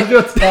top, shit. That's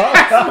your top.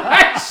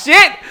 My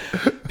shit.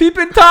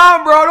 Peeping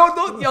Tom, bro.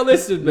 Don't. Yo,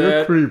 listen, You're a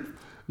man. creep.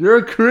 You're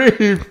a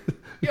creep.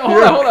 Yo,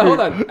 hold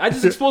on. I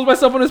just exposed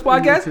myself on this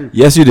podcast.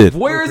 Yes, you did.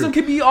 Voyeurism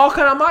can be all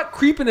kind. I'm not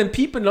creeping and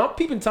peeping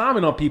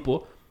timing on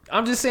people.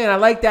 I'm just saying I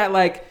like that,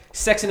 like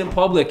sexing in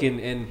public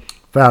and.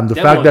 Fam, the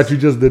fact that you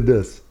just did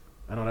this.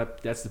 I know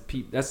that's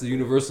the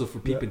universal for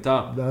peeping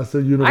Tom. That's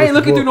the universal. I ain't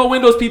looking through no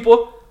windows,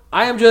 people.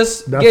 I am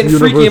just getting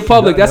freaky in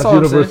public. That's all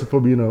I'm saying. Universal for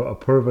being a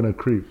perv and a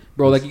creep,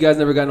 bro. Like you guys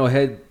never got no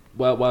head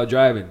while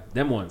driving.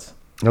 Them ones.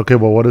 Okay,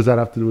 but what does that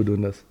have to do with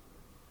doing this?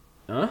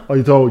 Huh?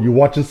 Oh, you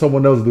watching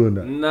someone else doing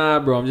that? Nah,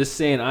 bro. I'm just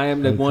saying I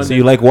am the one. So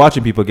you like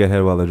watching people get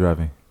head while they're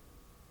driving?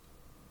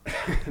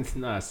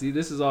 Nah, see,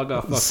 this is all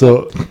got fucked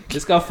up.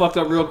 This got fucked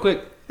up real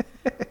quick.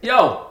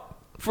 Yo,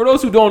 for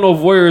those who don't know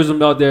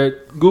voyeurism out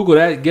there, Google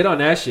that. Get on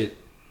that shit.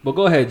 But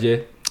go ahead,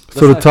 Jay.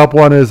 So the top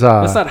one is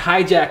let's not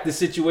hijack the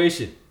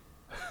situation.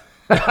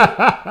 Yo,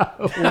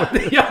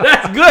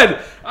 that's good.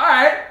 All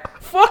right.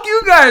 Fuck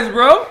you guys,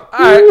 bro. All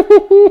right.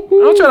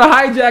 I'm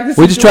trying to hijack this.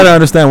 We're just trying to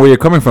understand where you're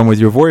coming from with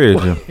your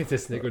voyeurism.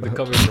 This nigga with the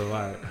coming from. All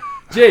right.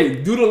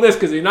 Jay, do the list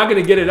because you're not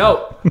going to get it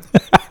out.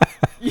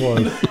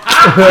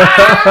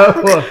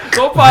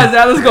 Go pause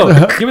that. Let's go.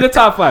 Give me the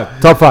top 5.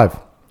 Top 5.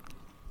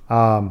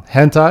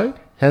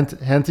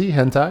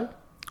 Hentai.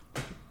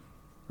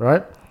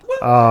 Right?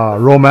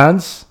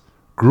 Romance.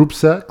 Group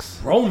sex.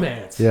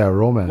 Romance? Yeah,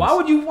 romance. Why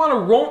would you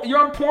want to You're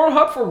on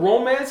Pornhub for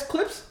romance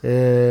clips?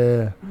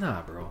 Yeah.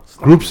 Nah, bro.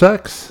 Stop. Group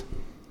sex,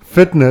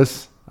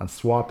 fitness, and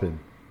swapping.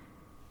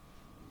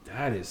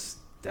 That is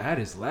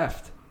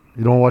left.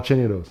 You don't watch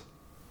any of those?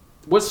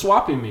 What's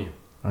swapping mean?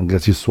 I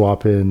guess you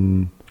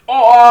swapping.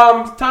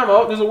 Oh, time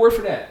out. There's a word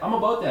for that. I'm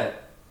about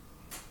that.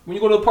 When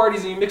you go to the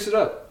parties and you mix it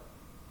up.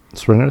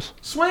 Swingers?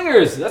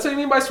 Swingers. That's what you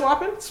mean by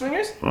swapping?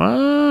 Swingers?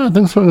 I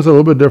think swingers are a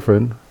little bit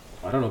different.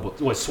 I don't know, but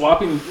what,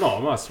 swapping? No,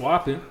 I'm not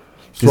swapping.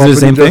 Is it the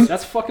same thing?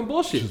 That's fucking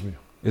bullshit.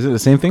 Is it the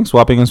same thing,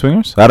 swapping and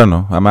swingers? I don't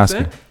know. I'm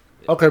asking.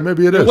 Okay,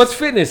 maybe it is. What's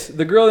fitness?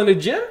 The girl in the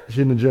gym? She's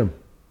in the gym.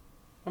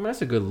 I mean,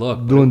 that's a good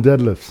look. Doing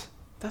deadlifts.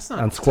 That's not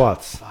and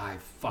squats.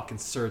 5 fucking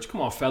search.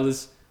 Come on,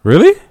 fellas.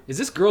 Really? Is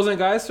this girls and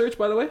guys search,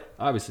 by the way?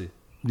 Obviously.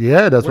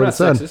 Yeah, that's We're what it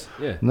said. Sexist.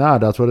 Yeah. Nah,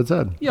 that's what it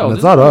said. Yo, and this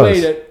it's not is the us. way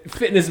that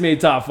fitness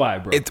made top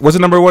 5, bro. Was it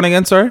number 1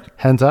 again, sorry?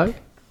 Hentai.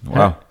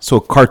 Wow. So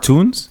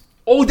cartoons?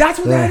 Oh, that's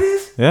what that is?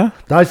 Yeah.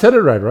 I said it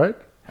right?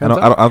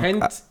 Something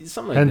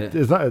like that.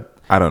 Is that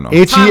I don't know.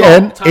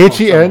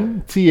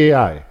 Hentai.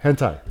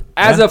 Hentai.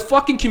 As a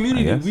fucking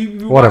community,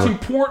 we Whatever. watching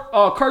porn,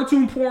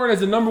 cartoon porn as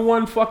the number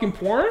 1 fucking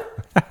porn?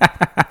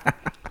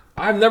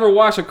 I've never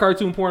watched a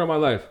cartoon porn in my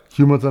life.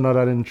 Humans are not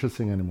that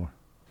interesting anymore.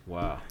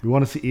 Wow. We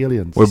want to see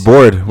aliens. We're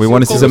bored. We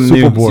want to see something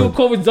new. Super bored. See what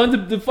COVID's done to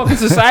the fucking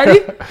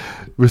society?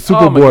 We're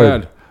super my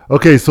bored. God.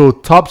 Okay, so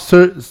top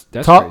crazy.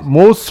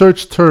 most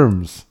search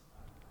terms.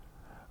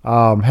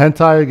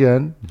 Hentai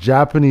again,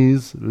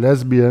 Japanese,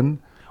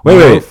 lesbian.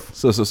 Wait.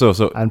 MILF,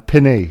 So. and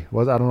Pinay.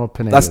 I don't know what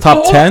Pinay That's is.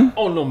 top 10?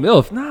 Oh, no,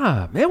 MILF.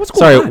 Nah, man, what's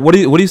going on? Sorry, what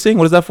are you saying?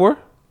 What is that for?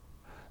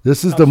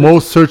 This is the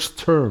most searched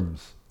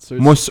terms.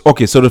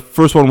 Okay, so the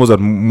first one was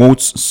on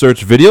most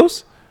search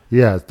videos?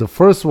 Yeah, the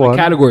first one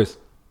Categories.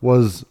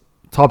 was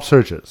top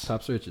searches.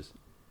 Top searches.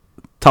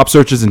 Top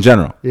searches in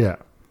general. Yeah.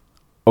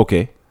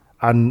 Okay.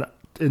 And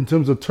in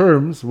terms of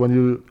terms, when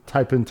you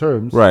type in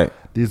terms, Right.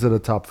 these are the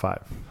top 5.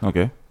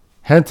 Okay.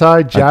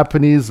 Hentai,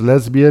 Japanese,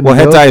 lesbian. Well,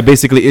 MILF. hentai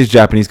basically is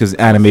Japanese because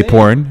anime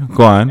porn.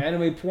 Go on.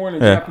 Anime porn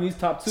and Yeah. Japanese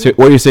top 2. So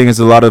what you're saying is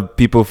a lot of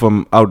people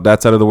from out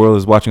that side of the world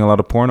is watching a lot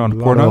of porn on A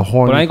lot Porno? of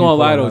horny But I ain't gonna people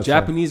lie on though, that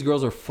side. Japanese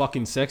girls are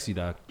fucking sexy,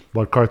 dog.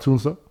 But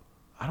cartoons, though?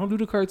 I don't do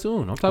the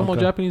cartoon. I'm talking about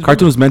Japanese.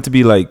 Cartoons meant to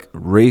be like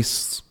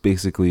race,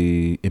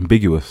 basically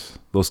ambiguous.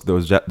 The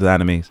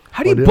animes.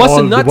 How do you But bust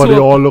a nut But they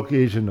to all look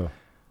Asian, though.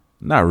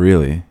 Not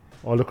really.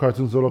 All the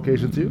cartoons don't look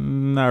Asian to you?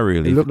 Not They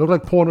really. look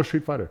like Porno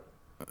Street Fighter.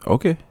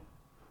 Okay.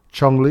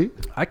 Chung-Li.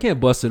 I can't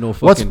bust a no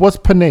fucking. What's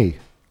Panay?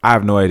 I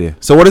have no idea.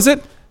 So what is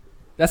it?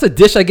 That's a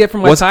dish I get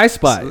from my Thai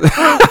spot.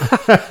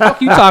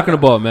 What you talking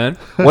about, man?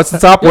 What's the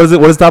top? What is it?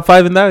 What is top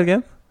 5 in that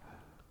again?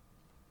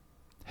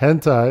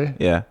 Hentai,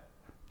 Yeah.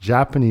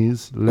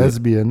 Japanese,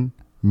 lesbian,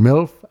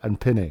 MILF, and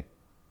Pinay.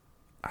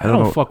 I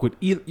don't fuck with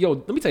either. Yo,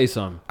 let me tell you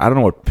something. I don't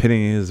know what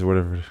pinning is or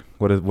whatever.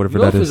 Whatever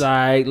MILF that is. is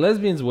alright.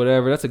 Lesbians,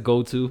 whatever. That's a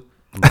go-to.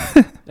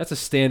 That's a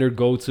standard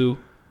go-to.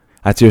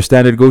 That's your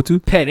standard go-to?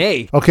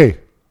 Penne. Okay,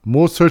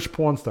 most searched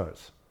porn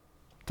stars.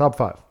 Top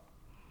 5.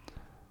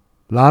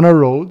 Lana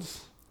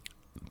Rhodes,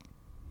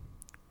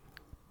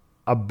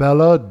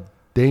 Abella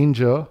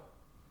Danger,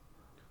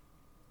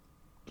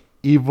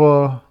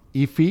 Eva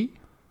Ife,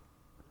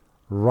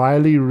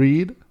 Riley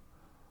Reid,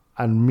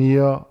 and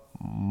Mia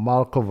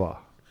Malkova.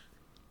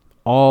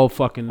 All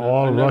fucking.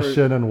 All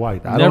Russian and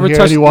white. I never don't hear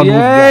touched. anyone who's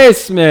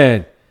Yes,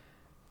 man.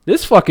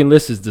 This fucking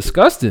list is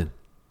disgusting.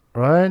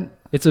 right.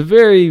 It's a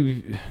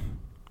very.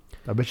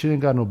 I bet you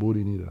ain't got no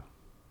booty neither.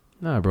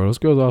 Nah, bro. Those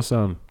girls all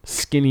sound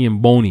skinny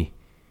and bony.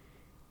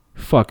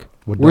 Fuck.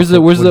 With Where's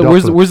duffel- with the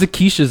duffels.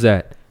 Keishas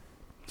at?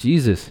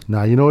 Jesus.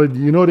 Nah, you know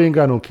they ain't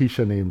got no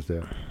Keisha names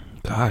there.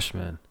 Gosh,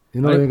 man. You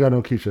know they ain't got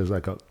no Keishas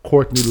like a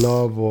Courtney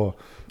Love or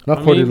not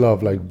Courtney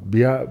Love, like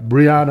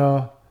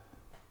Brianna,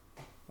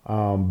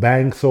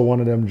 Banks or one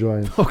of them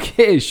joints.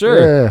 Okay,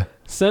 sure. Yeah.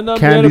 Send up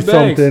Candy Brianna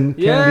Banks. something.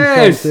 Yes.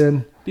 Candy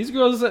something. These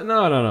girls,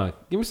 no.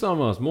 Give me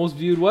something else. Most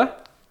viewed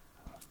what?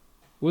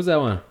 What's that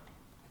one?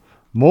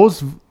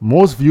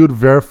 Most viewed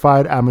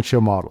verified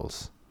amateur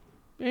models.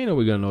 Ain't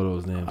nobody gonna know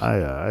those names.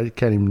 I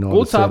can't even know. Go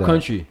how to say top that.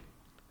 country.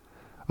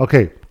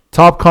 Okay,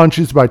 top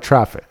countries by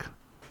traffic.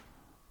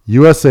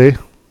 USA.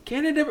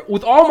 Canada.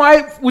 With all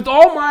my. With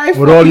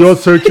all your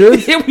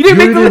searches, we didn't we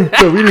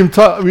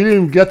didn't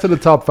even get to the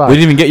top 5. We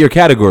didn't even get your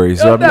categories.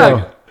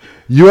 So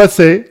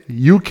USA,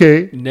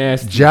 UK,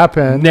 Nasty.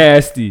 Japan,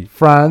 Nasty.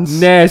 France,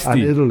 Nasty.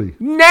 and Italy.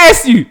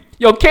 Nasty.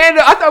 Yo,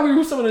 Canada. I thought we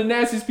were some of the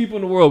nastiest people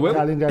in the world.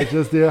 Italian guys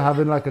just there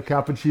having like a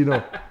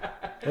cappuccino.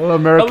 A little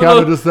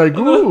Americano just like, a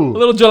ooh.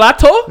 little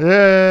gelato?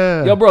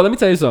 Yeah. Yo, bro, let me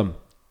tell you something.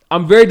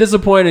 I'm very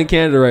disappointed in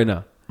Canada right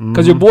now.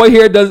 Because your boy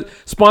here does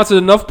sponsor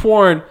enough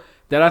porn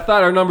that I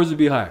thought our numbers would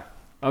be higher.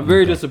 I'm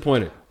very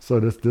disappointed. So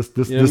this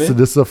You know what I mean?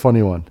 this is a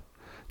funny one.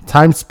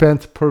 Time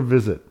spent per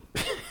visit.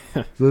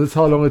 So this is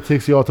how long it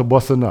takes you out to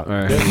bust a nut. All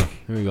right, here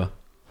we go.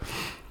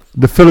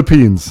 The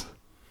Philippines,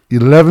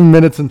 11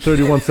 minutes and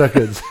 31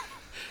 seconds.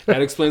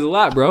 That explains a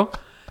lot, bro.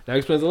 That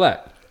explains a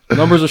lot.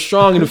 Numbers are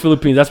strong in the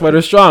Philippines. That's why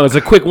they're strong. It's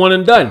a quick one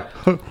and done.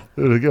 There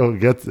we go.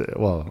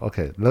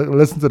 Okay.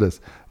 Listen to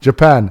this.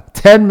 Japan,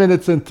 10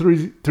 minutes and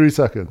 3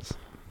 seconds.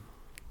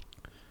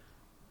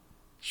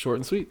 Short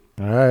and sweet.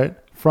 All right.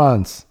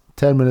 France,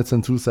 10 minutes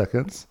and 2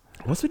 seconds.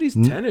 What's with these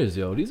tenors,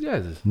 yo? These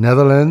guys is...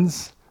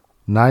 Netherlands,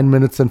 9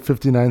 minutes and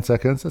 59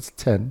 seconds. That's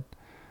 10.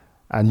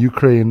 And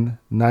Ukraine,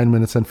 9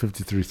 minutes and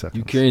 53 seconds.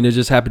 Ukraine, they're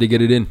just happy to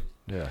get it in.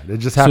 Yeah, they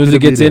just As happy soon as to it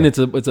gets be in,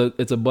 there.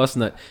 it's a bust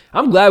nut.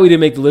 I'm glad we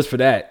didn't make the list for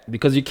that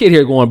because your kid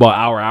here going about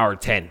hour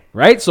 10,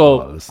 right?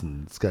 So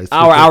Listen, this guy's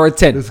hour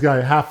 10. This guy,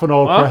 half an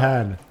hour per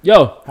hand.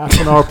 Yo, Half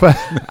an hour per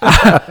hand.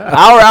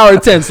 hour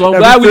 10. So I'm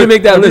glad we didn't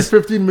make that every list,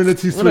 15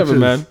 minutes he switches. Whatever,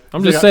 man.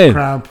 I'm He's just got saying.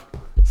 Cramp,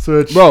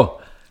 switch.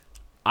 bro.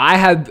 I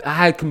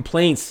had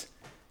complaints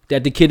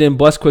that the kid didn't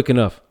bust quick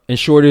enough, and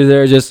Shorty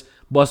there just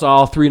bust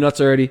all 3 nuts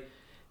already,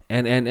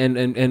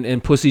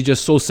 and pussy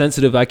just so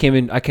sensitive I can't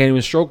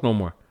even stroke no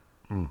more.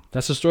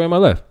 That's the story of my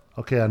life.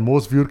 Okay, and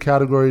most viewed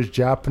categories: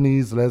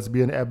 Japanese,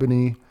 lesbian,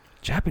 ebony,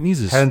 Japanese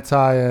is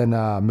hentai, and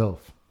MILF.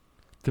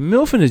 the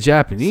MILF and the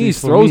Japanese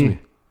See, for throws me.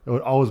 It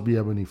would always be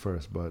ebony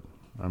first, but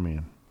I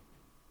mean,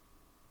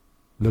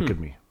 look at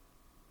me.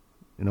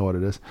 You know what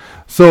it is.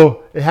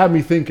 So it had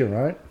me thinking,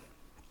 right?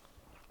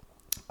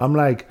 I'm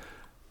like,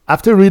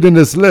 after reading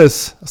this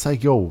list, it's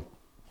like, yo,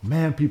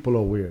 man, people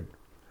are weird.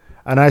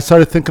 And I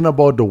started thinking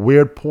about the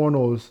weird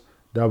pornos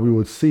that we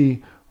would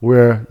see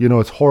where, you know,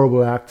 it's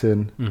horrible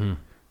acting,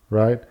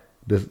 right?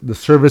 The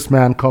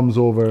serviceman comes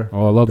over.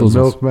 Oh, I love the those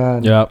ones.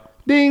 milkman. Yep.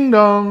 Ding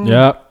dong.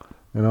 Yep.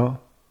 You know?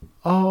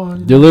 Oh,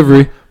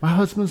 Delivery. my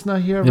husband's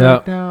not here Yep.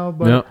 right now,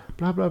 but Yep.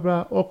 blah, blah,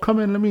 blah. Oh, come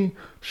in. Let me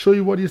show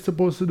you what you're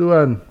supposed to do.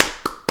 And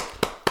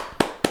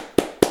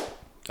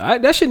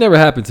That shit never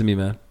happened to me,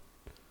 man.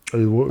 Are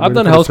you I've waiting done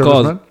for the house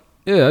calls. serviceman?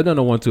 Yeah, I've done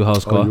a 1-2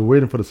 house Oh, call. you're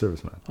waiting for the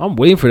serviceman. I'm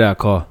waiting for that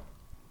call.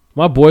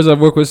 My boys I've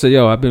worked with say,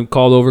 yo, I've been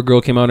called over. Girl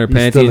came out in her He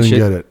panty still and didn't shit.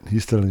 get it. He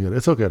still didn't get it.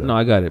 It's okay. Though. No,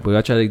 I got it, but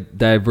I try to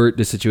divert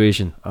the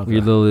situation. Okay.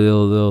 Your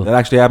little. That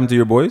actually happened to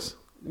your boys?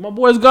 My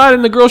boys got it,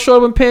 and the girl showed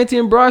up in panty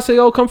and bra. I say,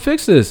 yo, come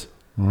fix this.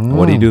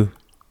 What do you do?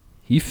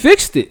 He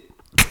fixed it.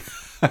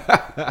 And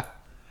I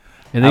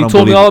then he don't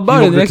told me believe all it.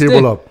 about He it the hooked next the day.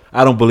 cable up.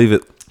 I don't believe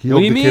it. He What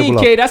do hooked you the mean,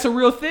 cable Kay? up. That's a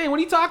real thing. What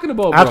are you talking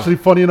about, bro? Actually,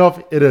 funny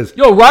enough, it is.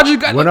 Yo, Roger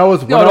got... When I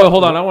was-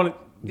 hold on. I want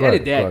to Go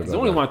edit ahead, that. go Because I ahead.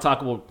 only want to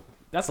talk about...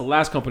 That's the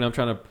last company I'm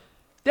trying to...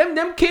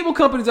 Them cable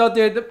companies out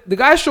there, the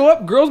guys show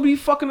up, girls be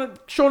fucking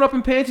showing up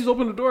in panties,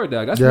 open the door,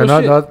 dog. That's Yeah,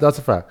 real shit. that's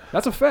a fact.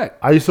 That's a fact.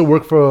 I used to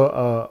work for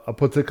a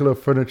particular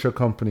furniture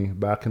company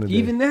back in the day.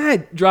 Even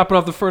that, dropping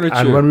off the furniture.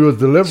 And when we was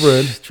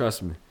delivering,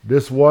 Trust me.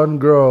 this one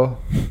girl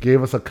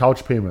gave us a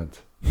couch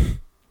payment.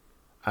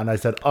 And I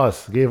said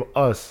gave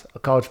us a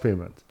couch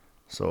payment.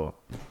 So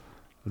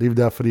leave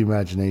that for the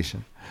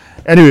imagination.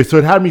 Anyway, so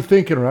it had me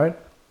thinking, right?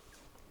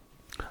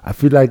 I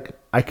feel like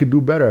I could do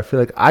better. I feel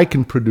like I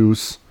could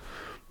produce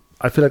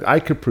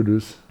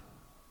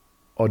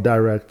or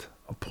direct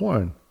a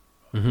porn.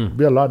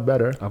 Be a lot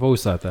better, I've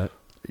always thought that.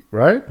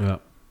 right? Yeah.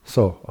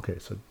 So, okay,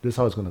 so this is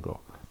how it's going to go.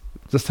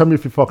 Just tell me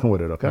if you're fucking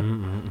with it, okay?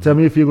 Tell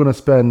me if you're going to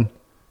spend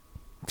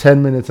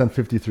 10 minutes and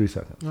 53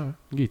 seconds. All right.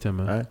 Give you 10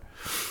 minutes. All right?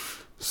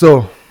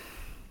 So,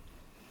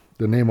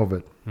 the name of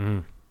it.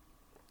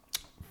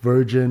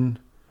 Virgin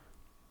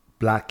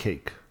Black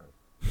Cake.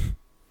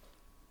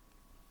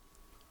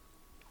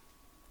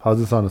 How's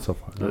this sounding so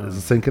far? Is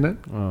it sinking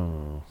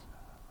in?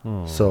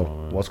 So,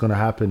 what's going to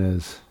happen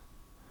is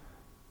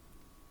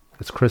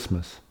it's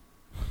Christmas.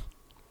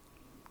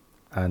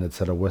 And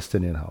it's at a West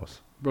Indian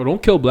house. Bro,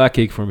 don't kill black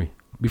cake for me.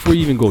 Before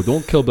you even go,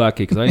 don't kill black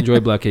cake because I enjoy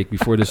black cake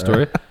before this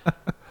story.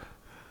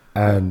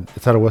 And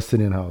it's at a West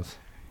Indian house.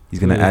 He's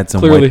gonna add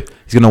some Clearly. white.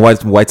 He's gonna white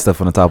some white stuff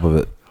on the top of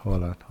it.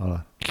 Hold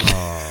on.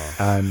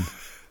 And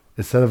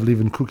instead of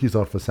leaving cookies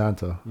out for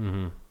Santa,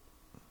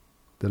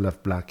 they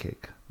left black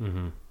cake.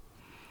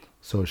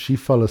 So she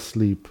fell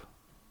asleep,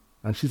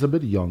 and she's a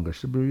bit younger.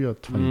 She'll be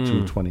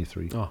 22,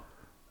 23. Oh. All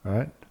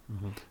right?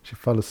 She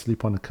fell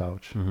asleep on the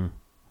couch.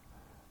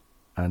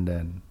 And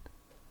then,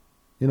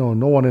 no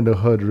one in the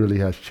hood really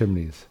has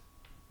chimneys.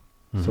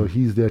 So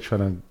he's there trying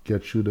to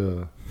get through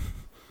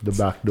the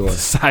back door.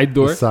 Side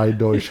door? The side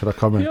door. He should have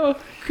come in. Yo,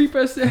 creep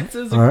ass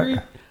Santa's a All creep.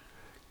 right.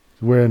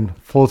 Wearing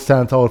full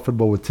Santa outfit,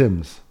 but with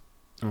Tim's.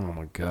 Oh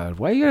my God.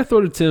 Why you gotta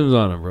throw the Timbs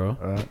on him,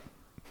 bro?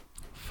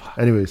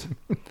 Anyways,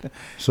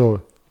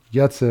 so he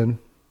gets in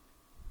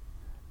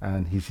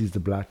and he sees the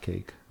black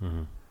cake.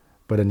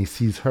 But then he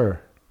sees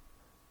her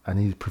and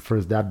he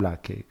prefers that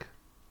black cake.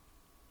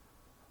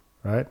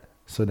 Right?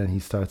 So then he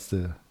starts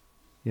to,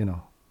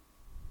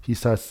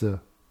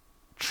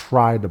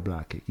 try the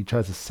black cake. He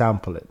tries to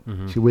sample it.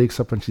 She wakes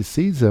up and she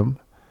sees him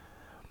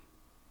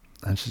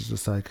and she's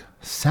just like,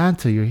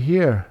 Santa, you're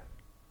here.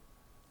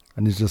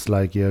 And he's just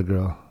like, yeah,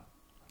 girl,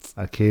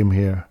 I came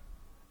here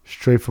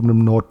straight from the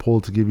North Pole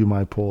to give you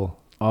my pole.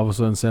 All of a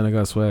sudden, Santa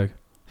got swag.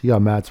 He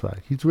got mad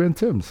swag. He's wearing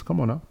Tim's. Come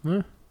on now.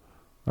 Yeah.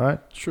 All right?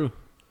 It's true.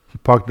 He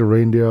parked the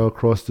reindeer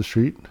across the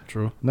street.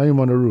 True. Now you're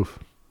on the roof.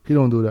 He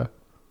don't do that.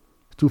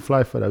 He's too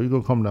fly for that. We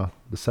gonna come down.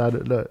 The side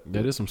of that.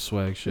 That is some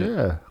swag shit.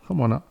 Yeah.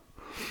 Come on now.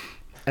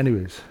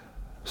 Anyways,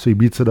 so he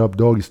beats it up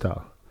doggy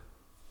style.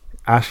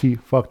 Ashy,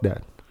 fuck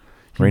that.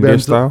 He Reindeer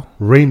bends style? up-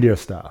 Reindeer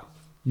style.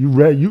 You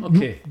read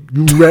Okay.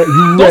 you read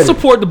Don't it.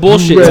 support the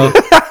bullshit, You yo. read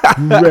it.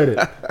 You read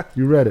it.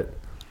 You read it.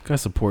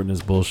 Guys supporting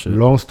this bullshit.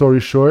 Long story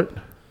short,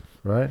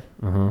 right?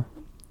 Uh-huh.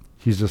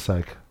 He's just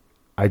like,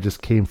 I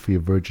just came for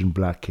your virgin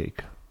black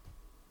cake.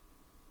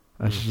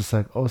 And she's just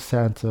like, oh,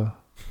 Santa,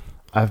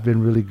 I've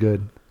been really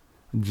good.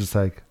 And just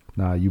like,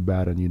 nah, you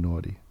bad and you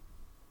naughty.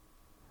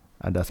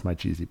 And that's my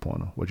cheesy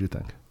porno. What do you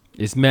think?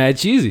 It's mad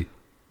cheesy.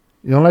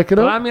 You don't like it?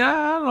 Well, Up? I mean,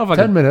 I don't know if I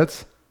 10 can.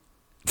 minutes.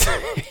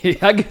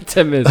 I get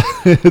 10 minutes.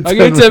 I give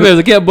you 10 minutes.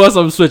 I can't bust.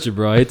 I'm switching,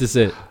 bro. I hate to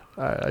say it.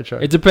 I try.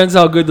 It depends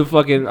how good the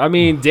fucking. I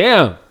mean,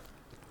 damn.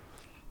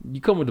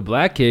 You come with the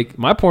black cake.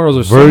 My pornos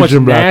are so much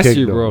Virgin black nastier,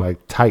 cake, though, bro. like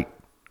tight.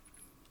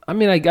 I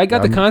mean, I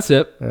got the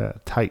concept. Yeah,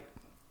 tight.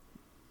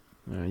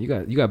 Yeah,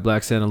 you got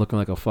Black Santa looking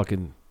like a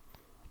fucking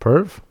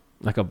Perv?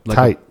 like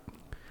Tight.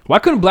 Why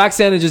couldn't Black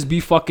Santa just be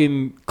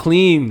fucking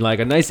clean, like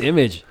a nice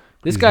image?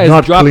 This He's guy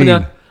not is dropping clean.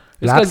 down.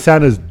 Black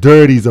Santa's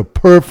dirty. He's a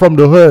perv from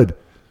the hood.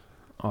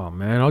 Oh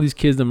man, all these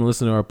kids that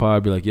listen to our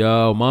pod be like,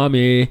 "Yo,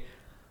 mommy,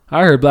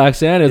 I heard Black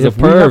Santa is If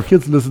a we have perv."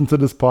 kids listen to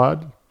this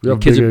pod, we have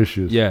Kids bigger are-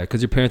 issues. Yeah,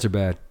 because your parents are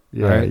bad.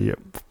 Yeah, all right? yeah.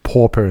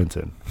 Poor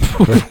parenting.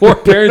 Poor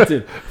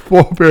parenting.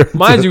 Poor parenting.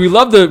 Mind you, we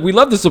love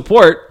the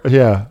support.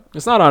 Yeah.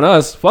 It's not on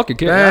us. Fuck your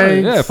kids.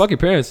 Thanks. Yeah, fuck your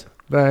parents.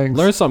 Thanks.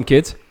 Learn something,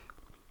 kids.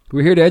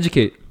 We're here to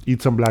educate.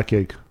 Eat some black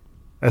cake.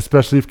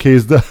 Especially if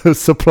K's the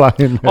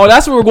supplying. Oh,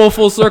 that's where we're going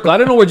full circle. I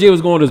didn't know where Jay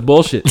was going with this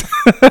bullshit.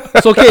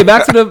 So, okay,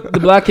 back to the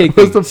black cake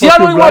thing. What's the See, I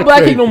don't fucking even want black black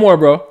cake cake? no more,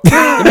 bro.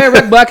 The man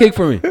wrecked black cake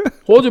for me.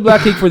 Hold your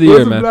black cake for the Where's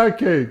year, the man. black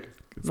cake?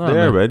 Nah,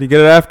 There, man. man. You get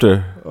it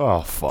after.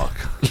 Oh, fuck.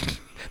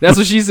 That's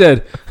what she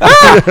said.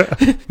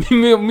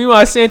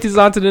 Meanwhile, Santa's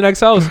on to the next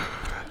house.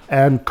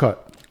 And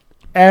cut.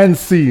 And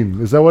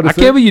scene. Is that what it I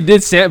can't believe you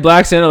did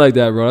Black Santa like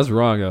that, bro. That's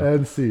wrong, yo.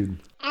 And scene.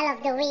 L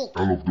of the week.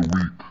 L of the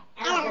week.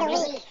 L of the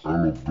week.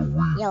 L of the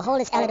week. Yo,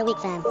 hold this L of the week,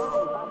 fam.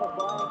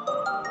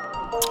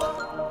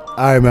 All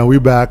right, man. We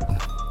back.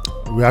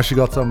 We actually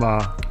got some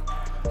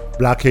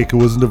black cake. It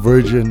wasn't the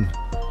virgin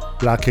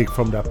black cake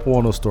from that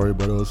porno story,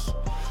 but it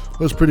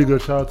was pretty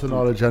good. Shout out to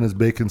Knowledge and his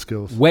baking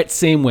skills. Wet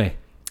same way.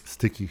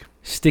 Sticky.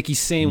 Sticky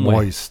same way.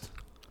 Moist.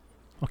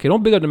 Okay,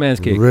 don't big up the man's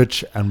cake.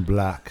 Rich and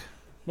black.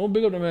 Don't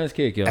big up the man's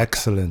cake, yo.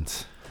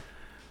 Excellent.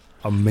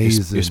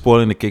 Amazing. You're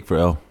spoiling the cake for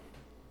L.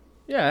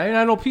 Yeah, I ain't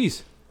had no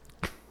peace.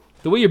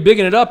 The way you're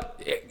bigging it up,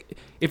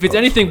 if it's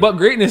anything but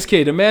greatness,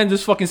 kid, the man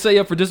just fucking set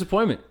you up for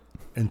disappointment.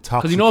 Intoxicating.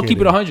 Because you know I'll keep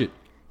it 100.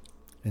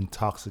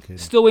 Intoxicating.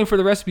 Still waiting for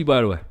the recipe,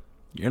 by the way.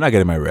 You're not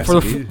getting my For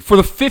recipe. the for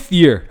the 5th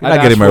year. You're I've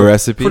not getting asked my for it.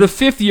 recipe. For the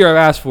 5th year, I've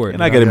asked for it. You're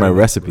not getting my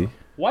recipe.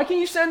 Why can't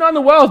you send on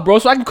the wells, bro,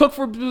 so I can cook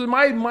for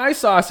my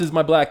sauce is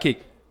my black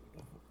cake?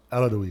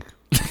 L of the week.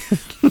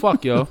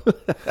 Fuck, yo.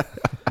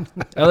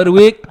 L of the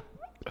week.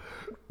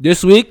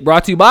 This week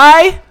brought to you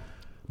by...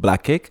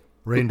 Black cake?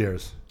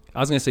 Reindeers. I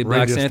was going to say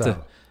Black Reindeer Santa.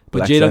 style. But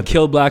Black Jay done Santa.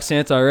 killed Black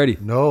Santa already.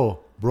 No.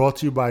 Brought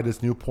to you by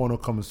this new porno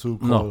coming soon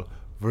called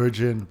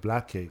Virgin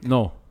Black Cake.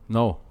 No.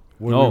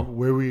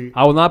 Where we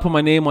I will not put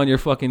my name on your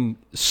fucking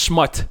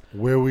smut.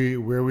 where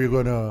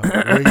you're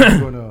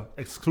gonna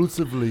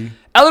exclusively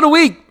L of the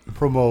week.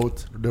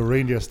 promote the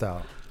reindeer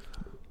style.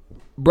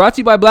 Brought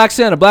to you by Black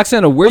Santa. Black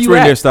Santa, where What's you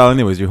reindeer at? style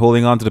anyways? You're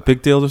holding on to the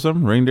pigtails or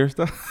something? Reindeer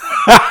style?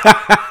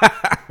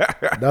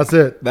 That's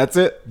it. That's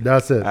it?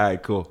 That's it. All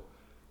right, cool.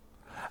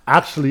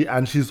 Actually,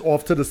 and she's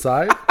off to the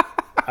side,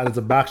 and it's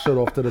a back shot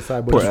off to the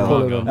side. But Poor it's L.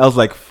 pulling on. L's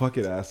like, fuck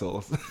it,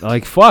 assholes.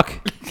 Like, fuck.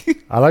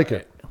 I like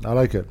it.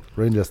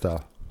 Reindeer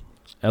style.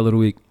 L of the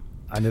week.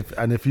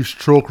 And if you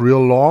stroke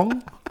real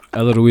long,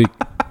 L of the week.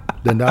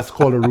 then that's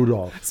called a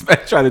Rudolph. This man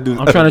trying to do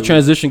I'm trying to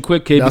transition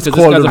quick, kid, That's because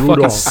this called guy's a a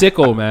fucking Rudolph.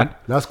 sicko, man.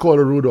 That's called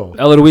a Rudolph.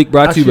 L of the week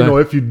brought Actually, to you no.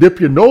 by... If you dip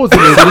your nose in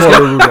it, it's called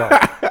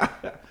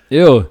a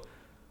Rudolph.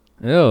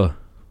 Ew.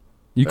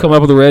 You come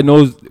up with a red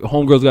nose,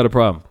 homegirl's got a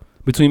problem.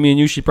 Between me and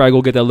you, she'd probably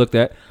go get that looked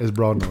at. It's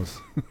brown nose.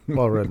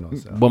 Well, red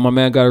nose. Yeah. But my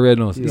man got a red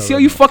nose. You got see how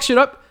red you nose. fuck shit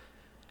up?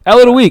 L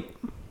of the week.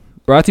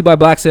 Brought to you by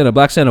Black Santa.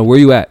 Black Santa, where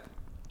you at?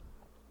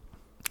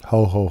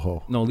 Ho ho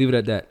ho. No, leave it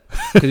at that.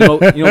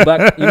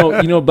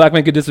 'Cause black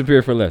man could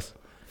disappear for less.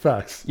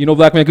 Facts.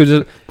 Black man could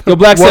just. Yo,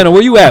 Black Santa,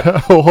 where you at?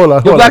 Oh, hold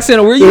on. Yo, Black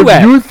Santa, where you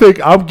at? If you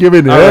think I'm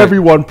giving All right.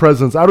 everyone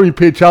presents, I don't even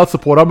pay child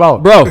support. I'm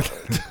out, Bro,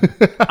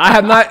 I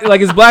have not. Like,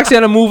 is Black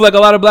Santa move like a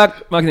lot of black?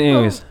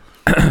 Anyways,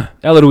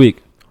 L of the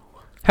week.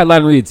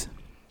 Headline reads: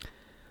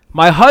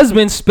 My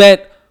husband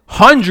spent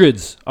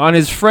hundreds on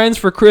his friends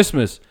for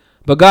Christmas,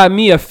 but got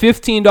me a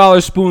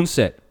 $15 spoon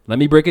set. Let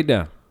me break it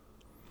down.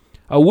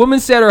 A woman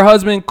said her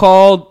husband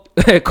called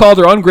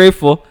her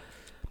ungrateful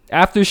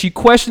after she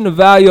questioned the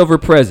value of her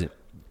present.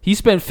 He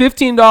spent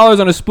 $15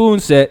 on a spoon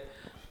set,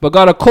 but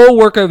got a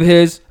co-worker of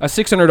his a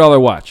 $600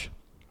 watch.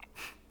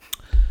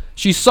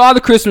 She saw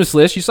the Christmas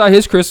list. She saw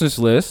his Christmas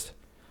list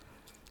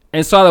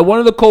and saw that one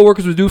of the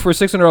co-workers was due for a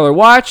 $600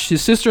 watch.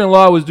 His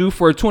sister-in-law was due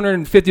for a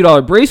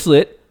 $250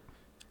 bracelet,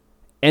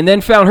 and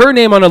then found her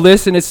name on the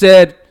list, and it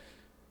said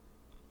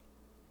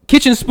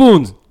kitchen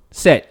spoons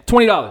set,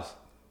 $20.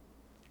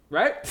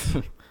 Right?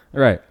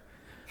 Right.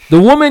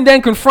 The woman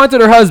then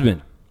confronted her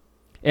husband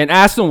and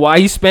asked him why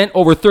he spent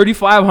over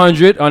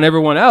 $3,500 on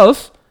everyone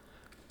else,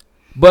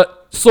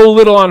 but so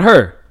little on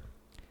her.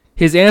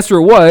 His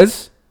answer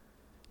was,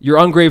 "You're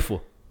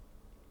ungrateful."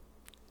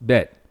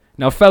 Bet.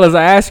 Now, fellas,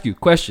 I ask you,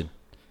 question.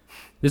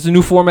 This is a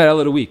new format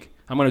of the week.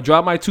 I'm going to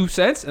drop my 2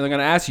 cents, and I'm going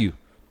to ask you,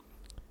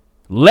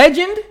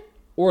 legend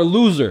or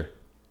loser?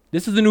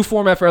 This is the new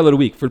format for L of the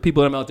week for the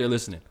people that are out there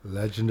listening.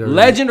 Legendary.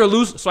 Legend or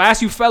loser? So I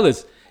ask you,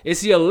 fellas,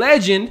 is he a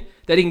legend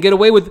that he can get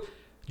away with?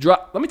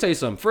 Let me tell you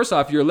something. First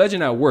off, you're a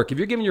legend at work. If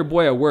you're giving your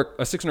boy at work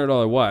a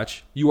 $600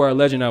 watch, you are a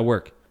legend at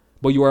work.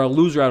 But you are a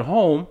loser at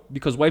home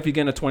because wifey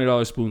getting a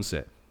 $20 spoon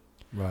set.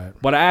 Right.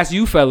 But I ask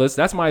you, fellas,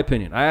 that's my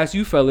opinion. I ask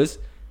you, fellas,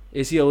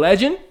 is he a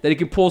legend that he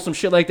can pull some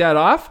shit like that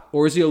off?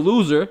 Or is he a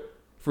loser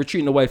for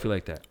treating the wifey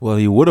like that? Well,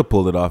 he would have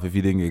pulled it off if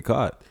he didn't get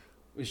caught.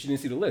 She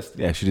didn't see the list.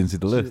 Yeah, she didn't see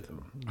the list.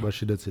 But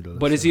she did see the list.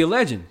 But is he a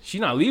legend?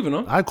 She's not leaving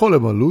him. I call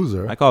him a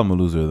loser. I call him a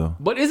loser, though.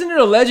 But isn't it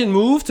a legend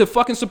move to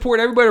fucking support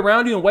everybody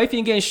around you and wifey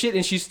ain't getting shit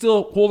and she's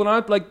still holding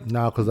on? Like,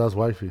 Nah, because that's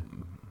wifey.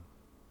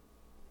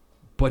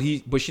 But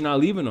she's not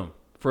leaving him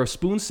for a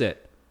spoon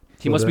set.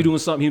 He So must be then- doing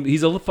something.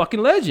 He's a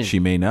fucking legend. She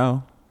may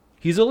now.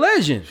 He's a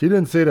legend. She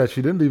didn't say that.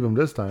 She didn't leave him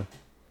this time.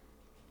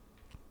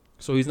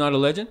 So he's not a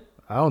legend?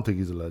 I don't think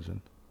he's a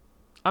legend.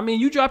 I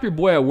mean, you drop your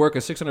boy at work a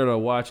 $600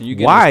 watch and you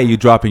get Why are you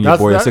dropping your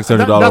boy a $600 That's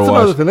another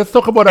watch? thing. Let's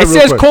talk about that It real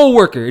says quick.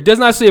 co-worker. It does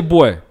not say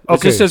boy. It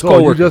Okay, just says so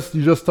co-worker.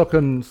 you just stuck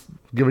on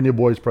giving your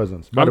boys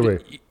presents. By the way,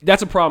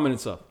 That's a problem in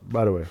itself.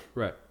 by the way,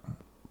 Right.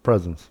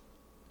 presents.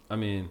 I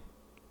mean,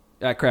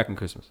 at Kraken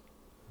Christmas.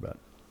 Bad.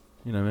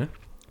 You know what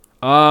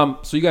I mean?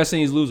 So you guys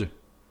saying he's a loser?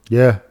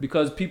 Yeah.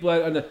 Because people,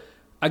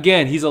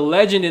 again, he's a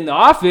legend in the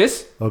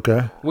office.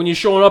 Okay. When you're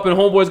showing up and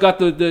homeboy's got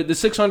the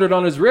 600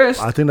 on his wrist.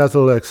 I think that's a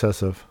little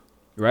excessive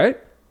Right?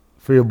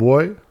 for your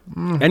boy.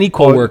 Any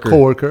coworker.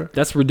 Coworker.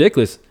 That's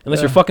ridiculous.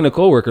 Unless you're fucking a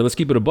coworker. Let's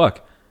keep it a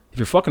buck. If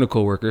you're fucking a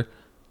coworker,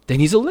 then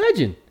he's a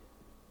legend.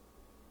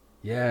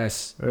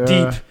 Yes.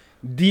 Yeah.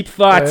 Deep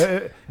thought.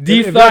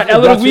 Deep If thought.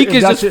 L of the week if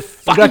is that's just if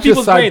fucking that's your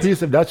people's side brains.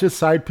 piece, if that's your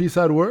side piece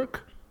at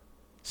work,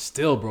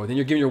 Still, bro. Then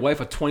you're giving your wife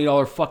a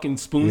 $20 fucking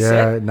spoon yeah,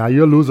 set. now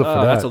you're a loser for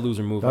that. That's a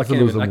loser move. That's I a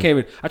loser can't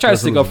move. even. I try to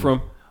That's a stick up loser for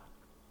him.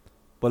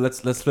 But let's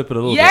flip it a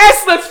little bit.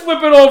 Yes, let's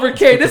flip it over,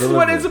 Kay. This is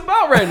what it's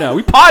about right now.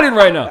 We potting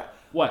right now.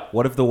 What?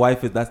 What if the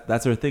wife is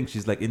that's her thing?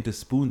 She's like into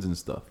spoons and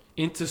stuff.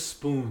 Into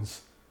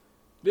spoons.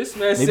 This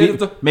man Maybe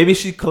said, maybe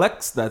she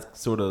collects that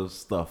sort of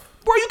stuff.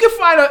 bro, you can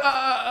find a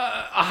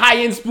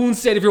high-end spoon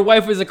set if your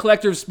wife is a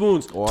collector of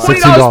spoons. $20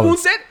 $16. spoon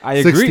set I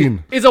agree.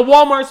 16. is a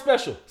Walmart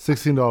special.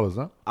 $16,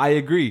 huh? I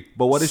agree.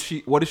 But what if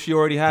she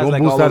already has Don't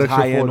like boost all that those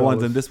extra high end $4.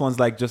 ones and this one's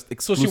like just So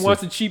exclusive. she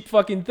wants a cheap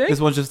fucking thing? This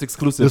one's just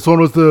exclusive. This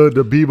one was the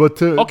Bieber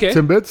Okay.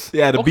 Timbits.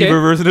 yeah, the Okay.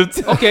 Bieber version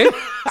of Okay.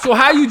 So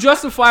how you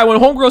justify when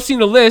homegirl seen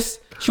the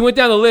list, she went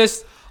down the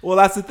list, Well,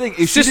 that's the thing.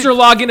 If she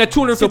sister-in-law getting a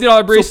 $250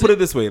 So bracelet. put it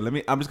this way.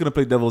 I'm just gonna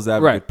play devil's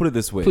advocate. Right. Put it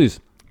this way. Please.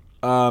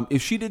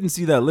 If she didn't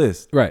see that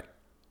list, Right.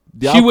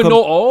 the She would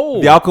know,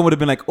 oh. the outcome would have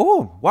been like,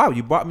 oh wow,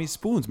 you bought me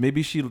spoons.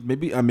 Maybe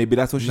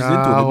that's what she's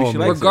into. Maybe she homie.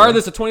 likes it.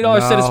 Regardless, a $20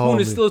 set of Nah, spoon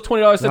is homie. still a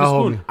 $20 set of Nah,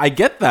 spoon. homie. I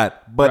get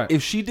that, but Right.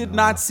 if she did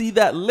not see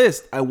that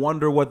list, I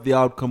wonder what the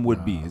outcome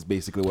would be. Is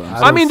basically what I'm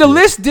saying. I mean, the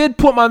list did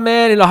put my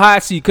man in a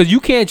hot seat because you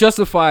can't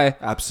justify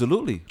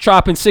Absolutely,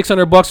 chopping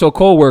 $600 to a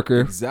coworker.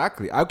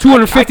 exactly.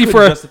 $250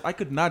 for I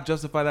could not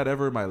justify that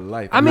ever in my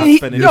life. I I'm mean, not he-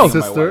 spending yo,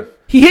 anything on my Sister. wife.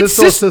 He hit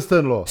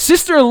sister-in-law.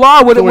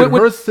 sister-in-law with So when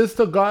her with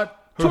sister got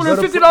her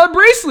 $250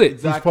 bracelet.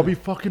 He's probably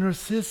fucking her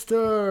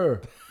sister.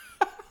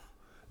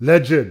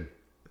 Legend.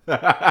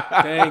 Thank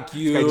I changed the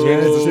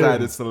you.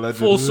 status to legend.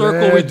 Full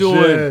circle we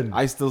doing. Legend.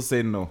 I still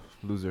say no,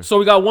 loser. So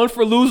we got one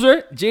for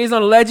loser. Jay's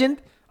on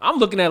legend. I'm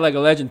looking at like a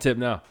legend tip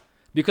now.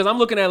 Because I'm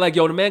looking at like,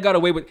 yo, the man got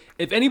away with.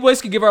 If anybody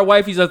could give our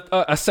wifeys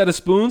a set of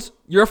spoons,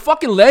 you're a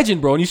fucking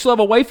legend, bro. And you still have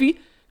a wifey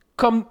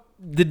come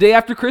the day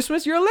after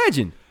Christmas, you're a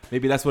legend.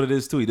 Maybe that's what it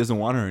is too. He doesn't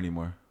want her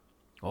anymore.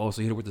 Oh,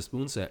 so you hit her with the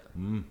spoon set.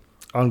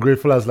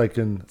 Ungrateful as like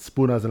in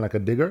spoon as in like a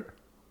digger.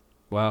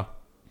 Wow.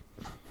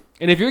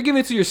 And if you're giving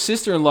it to your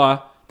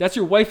sister-in-law, that's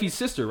your wifey's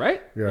sister,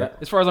 right? Yeah.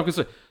 As far as I'm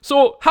concerned.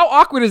 So how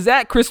awkward is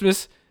that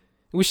Christmas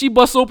when she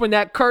busts open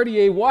that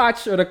Cartier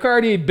watch or the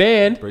Cartier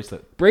band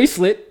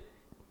bracelet,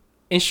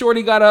 and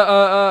Shorty got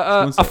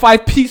a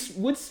 5-piece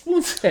wood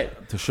spoon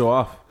set to show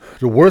off.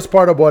 The worst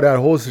part about that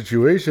whole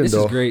situation, This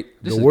though. is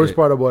great. The worst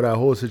part about that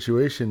whole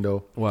situation,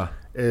 though, What?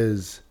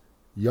 is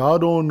y'all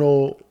don't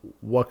know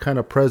what kind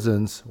of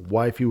presents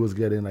wifey was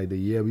getting like the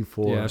year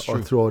before Yeah, that's or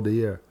true. throughout the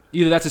year.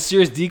 Either that's a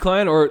serious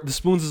decline or the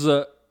spoons is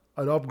a...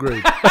 An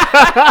upgrade.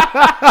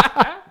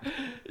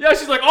 Yeah,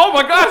 she's like, oh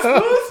my God,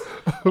 spoons?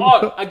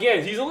 Oh,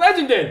 again, he's a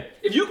legend then.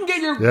 If you can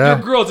get your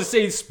girl to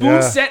say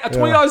spoon set, a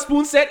 $20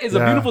 spoon set is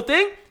a beautiful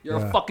thing, you're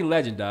a fucking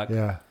legend, dog.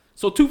 Yeah.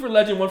 So 2 for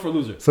legend, 1 for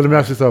loser. So let me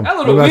ask you something.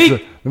 Hello, Let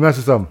me ask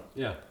you something.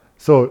 Yeah.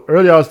 So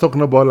earlier I was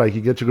talking about like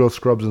you get your girl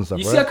scrubs and stuff.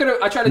 You right? see,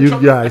 I tried to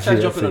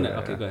jump in on that. Yeah.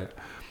 Okay, go ahead.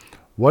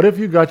 What if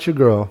you got your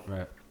girl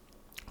Right.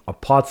 a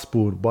pot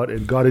spoon, but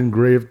it got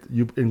engraved?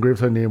 You engraved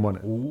her name on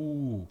it.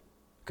 Ooh.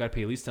 Gotta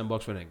pay at least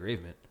 $10 for an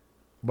engravement.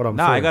 But I'm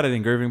Nah, saying, I got an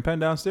engraving pen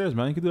downstairs,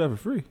 man. You can do that for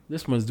free.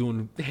 This one's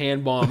doing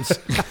hand bombs.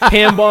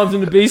 Hand bombs in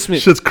the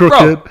basement. Shit's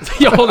crooked. Bro,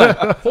 yo,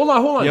 hold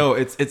on. Yo,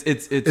 it's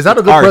Is that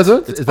a good art.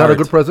 present? It's Is that a art.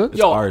 good present?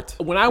 Yo, art.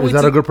 when I went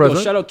that to a good present?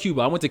 Yo, shout out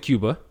Cuba. I went to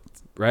Cuba,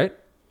 right?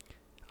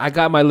 I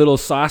got my little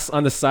sauce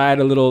on the side,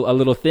 a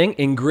little thing,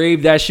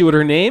 engraved that shit with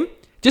her name.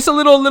 Just a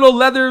little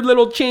leather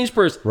change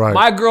purse. Right.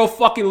 My girl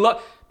fucking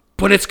love,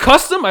 but it's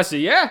custom. I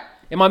said, yeah.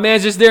 And my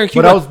man's just there in But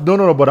Cuba. that was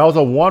but that was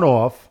a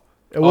one-off.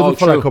 It wasn't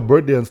for true. like a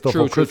birthday and stuff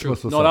True, or Christmas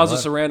or something. No, that was right?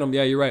 just a random.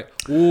 Yeah, you're right.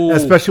 Ooh.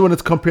 Especially when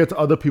it's compared to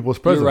other people's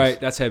presents.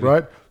 right, that's heavy.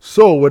 Right?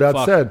 So with that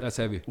Fuck, said, that's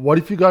heavy. what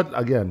if you got,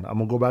 again, I'm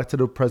going to go back to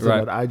the present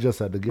Right. that I just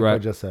said, the gift I Right.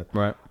 just said.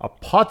 Right. A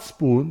pot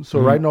spoon.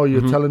 So right now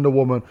you're telling the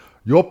woman,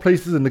 your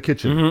place is in the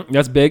kitchen. Mhm,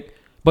 that's big.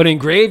 But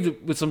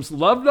engraved with some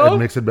love, though? It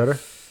makes it better?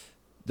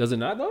 Does it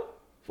not, though?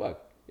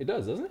 Fuck. It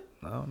does, doesn't it?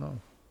 I don't know.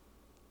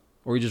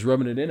 Or you just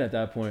rubbing it in at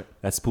that point?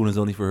 That spoon is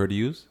only for her to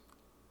use?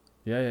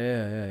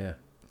 Yeah.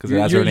 Because it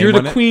has her name You're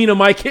on the it? queen of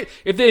my kitchen.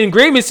 If the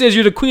engravement says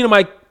you're the queen of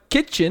my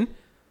kitchen,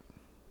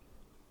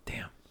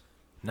 damn.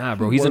 Nah,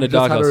 bro, he's What in the if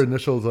just had her doghouse.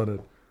 initials on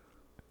it.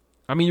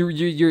 I mean, you're.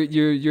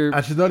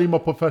 And she's not even a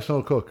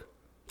professional cook.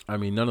 I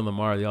mean, none of them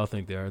are. They all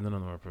think they are. None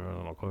of them are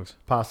professional cooks.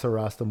 Pasta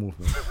Rasta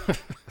movement.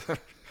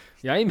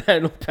 Yeah, I ain't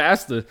had no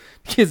pasta.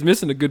 Kid's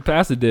missing a good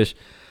pasta dish.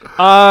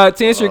 To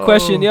answer your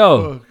question,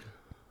 yo.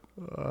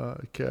 I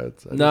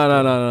can't.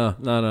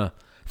 No.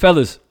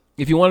 Fellas,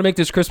 if you want to make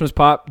this Christmas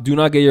pop, do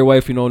not get your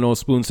wife, no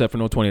spoon set for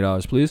no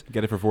 $20, please.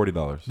 Get it for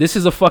 $40. This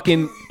is a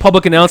fucking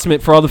public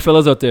announcement for all the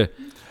fellas out there.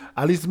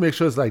 At least make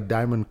sure it's like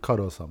diamond cut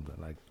or something.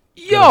 Like,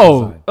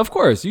 Yo, of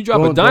course. You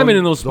drop a diamond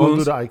in those Don't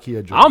do spoons. the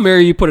IKEA joke. I'll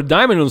marry you, put a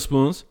diamond in those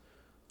spoons.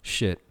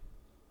 Shit.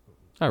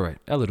 All right,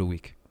 L of the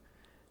week.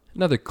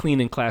 Another clean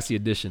and classy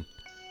edition.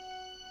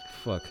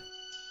 Fuck.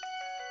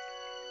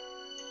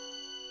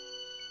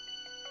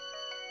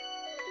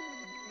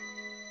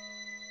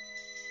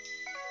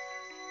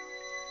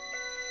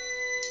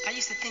 I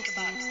used to think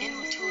about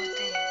immature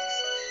things.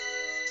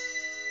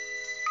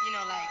 You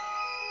know, like,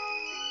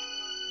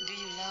 do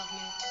you love me?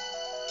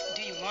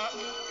 Do you want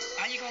me?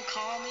 Are you gonna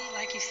call me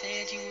like you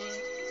said you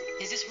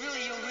would? Is this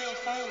really your real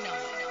phone number?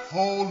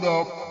 Hold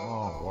up.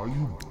 Oh, are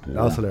you?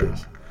 That was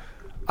hilarious.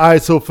 All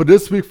right, so for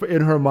this week for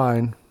In Her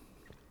Mind,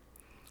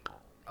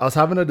 I was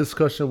having a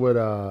discussion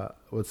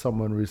with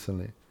someone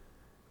recently.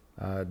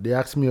 They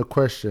asked me a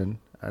question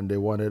and they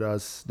wanted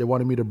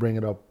me to bring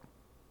it up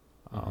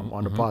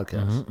on the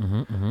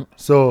podcast.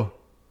 So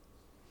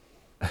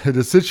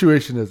the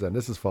situation is, and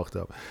this is fucked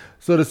up.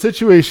 So the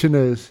situation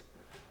is,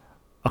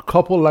 a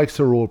couple likes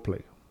to role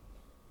play.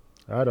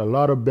 Right, a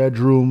lot of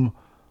bedroom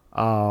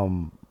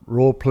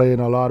role playing,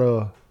 a lot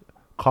of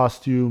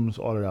costumes,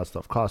 all of that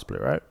stuff,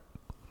 cosplay, right?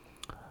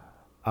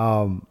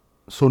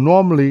 So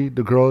normally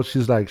the girl, she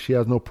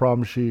has no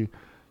problem. She,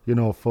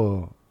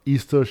 for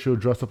Easter, she'll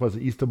dress up as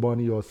an Easter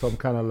bunny or some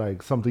kind of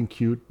like something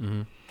cute,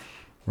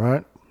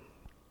 right?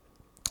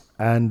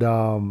 And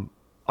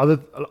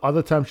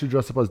other times she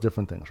dress up as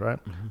different things, right?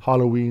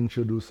 Halloween,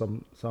 she'll do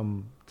some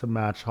to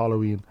match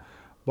Halloween.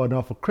 But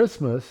now for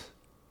Christmas,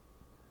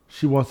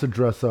 she wants to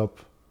dress up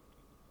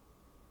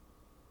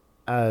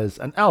as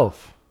an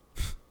elf,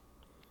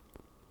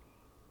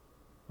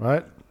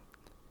 right?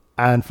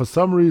 And for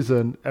some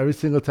reason, every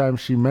single time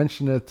she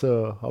mentioned it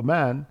to her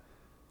man,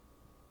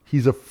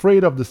 he's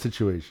afraid of the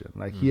situation.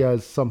 Like he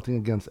has something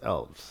against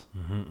elves,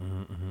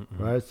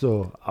 right?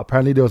 So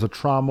apparently there was a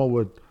trauma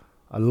with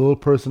a little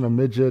person, a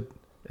midget,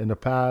 in the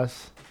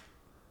past,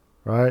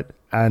 right?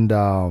 And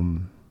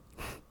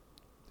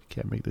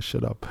can't make this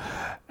shit up.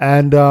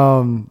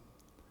 And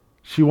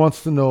she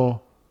wants to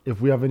know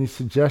if we have any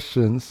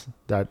suggestions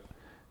that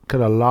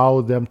could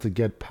allow them to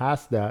get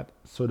past that,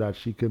 so that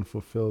she can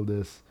fulfill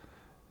this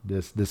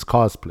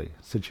cosplay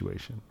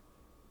situation.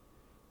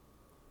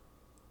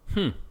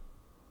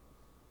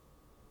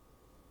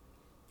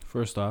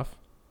 First off,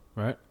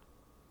 right?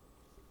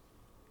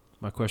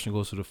 My question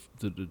goes to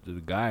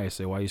the guy. I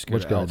say, why are you scared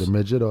Which of guy, elves? the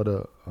midget or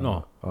the...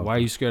 No, why are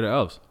you scared of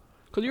elves?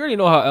 Because you already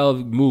know how Elf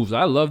moves.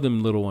 I love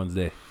them little ones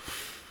there.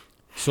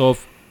 So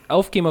if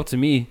Elf came up to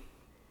me,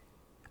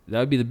 that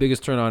would be the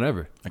biggest turn on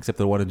ever. Except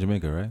the one in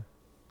Jamaica, right?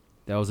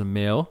 That was a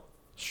male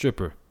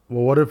stripper.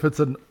 Well, what if it's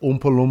an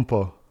Oompa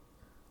Loompa?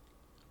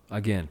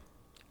 Again,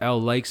 Elle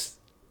likes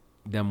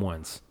them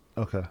ones.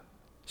 Okay.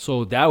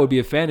 So that would be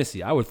a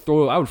fantasy. I would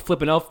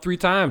flip an Elf 3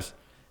 times.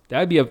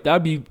 That'd be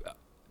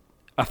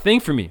a thing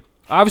for me.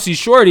 Obviously,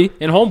 Shorty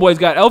and Homeboy's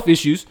got Elf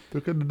issues.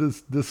 Look at this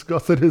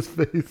disgust in his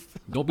face.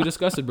 Don't be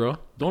disgusted, bro. I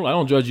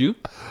don't judge you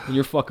and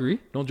your fuckery.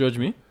 Don't judge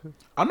me.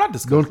 I'm not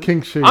disgusted. Don't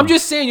kink shame. I'm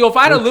just saying, yo, if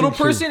I had a Don't little kink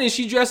shame. person and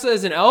she dressed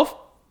as an elf,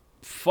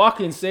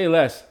 fucking say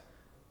less.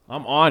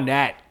 I'm on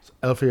that.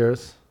 Elf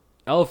ears.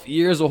 Elf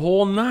ears, a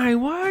whole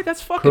 9. What?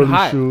 That's fucking Curly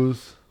hot.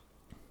 shoes.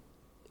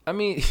 I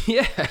mean,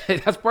 yeah,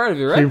 that's part of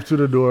it, right? Came through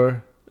the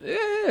door.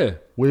 Yeah.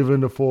 Waving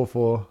the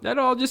 4-4. That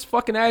all just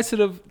fucking adds to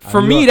the...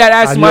 For me, that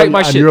adds to my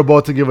shit. And you're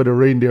about to give her the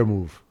reindeer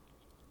move.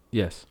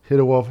 Yes. Hit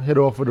her off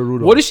with the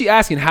Rudolph. What is she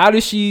asking? How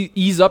does she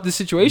ease up the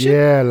situation?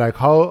 Yeah, like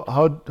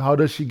how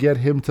does she get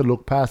him to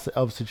look past the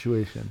elf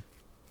situation?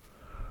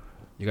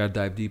 You got to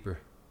dive deeper,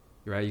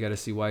 right? You got to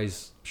see why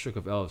he's shook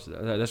of elves.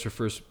 That's your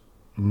first...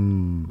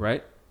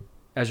 Right?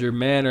 As your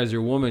man, as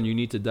your woman, you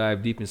need to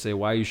dive deep and say,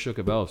 why are you shook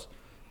of elves?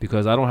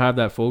 Because I don't have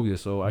that phobia,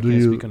 so I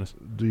can't speak on this.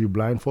 Do you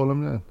blindfold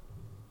him then?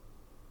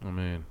 I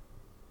mean,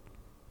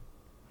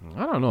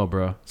 I don't know,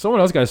 bro. Someone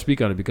else got to speak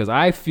on it because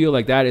I feel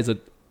like that is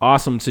an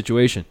awesome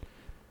situation.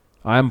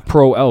 I'm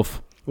pro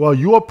elf. Well,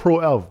 you are pro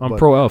elf. I'm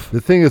pro elf.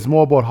 The thing is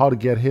more about how to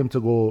get him to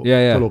go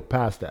to look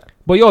past that.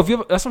 But yo,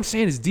 that's what I'm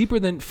saying. It's deeper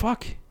than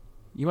fuck.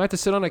 You might have to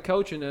sit on a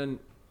couch and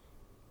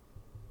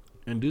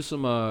do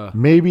some.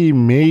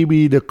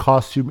 Maybe the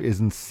costume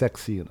isn't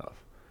sexy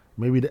enough.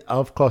 Maybe the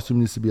elf costume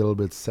needs to be a little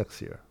bit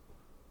sexier,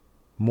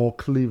 more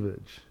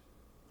cleavage.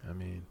 I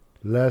mean,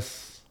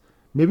 less.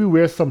 Maybe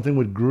wear something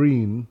with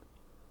green.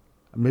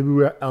 Maybe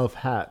wear elf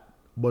hat,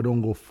 but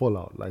don't go full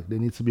out. Like there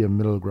needs to be a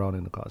middle ground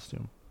in the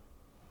costume.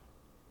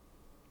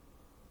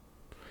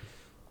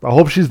 I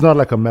hope she's not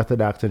like a method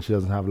actor and she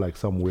doesn't have like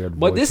some weird.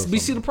 But this, you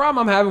see, the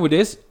problem I'm having with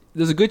this,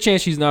 there's a good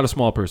chance she's not a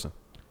small person.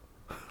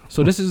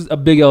 So this is a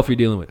big elf you're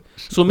dealing with.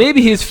 So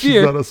maybe his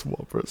fear. She's not a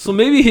small person. So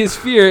maybe his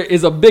fear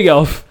is a big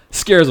elf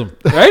scares him,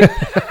 right?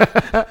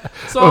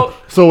 So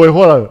wait,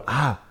 hold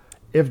on.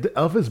 If the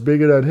elf is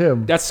bigger than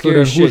him, that's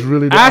scary shit. Who's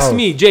really the Ask elf?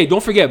 me, Jay.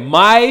 Don't forget,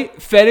 my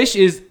fetish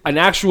is an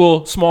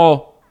actual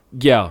small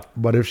gal.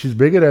 But if she's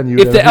bigger than you,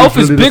 if the elf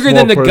is bigger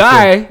than the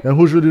guy, then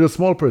who's really the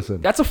small person?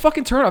 That's a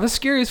fucking turn off. That's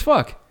scary as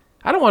fuck.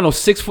 I don't want no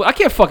 6 foot. I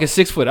can't fuck a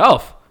 6 foot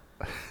elf.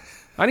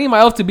 I need my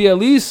elf to be at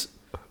least.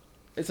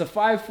 It's a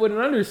 5 foot and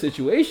under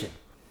situation.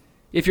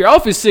 If your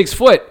elf is 6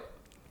 foot,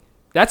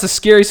 that's a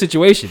scary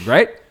situation,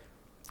 right?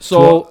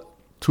 So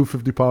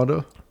 250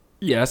 pounder.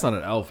 Yeah, that's not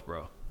an elf,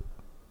 bro.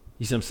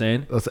 You see what I'm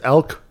saying? That's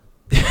elk.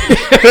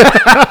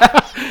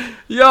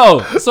 Yo,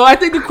 so I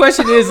think the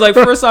question is like,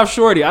 first off,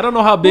 Shorty, I don't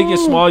know how big or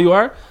small you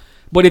are,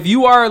 but if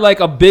you are like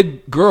a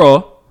big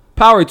girl,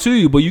 power to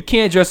you, but you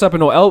can't dress up in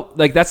no elf.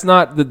 Like that's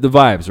not the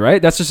vibes,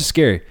 right? That's just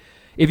scary.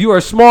 If you are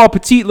a small,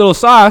 petite little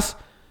sauce,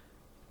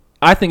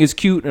 I think it's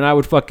cute, and I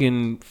would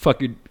fucking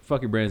fuck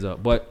your brains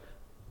out. But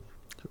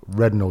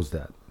Red knows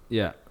that.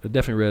 Yeah,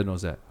 definitely Red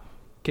knows that.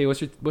 Okay,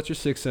 what's your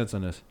sixth sense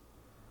on this?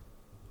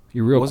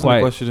 You're real Wasn't quiet.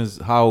 The question is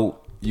how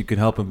you can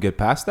help him get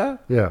past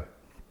that? Yeah.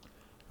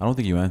 I don't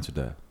think you answered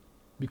that.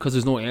 Because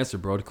there's no answer,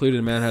 bro. Clearly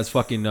the man has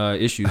fucking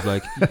issues.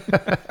 Like,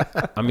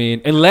 I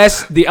mean,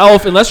 unless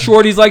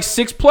Shorty's like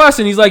 6+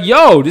 and he's like,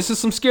 yo, this is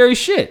some scary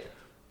shit.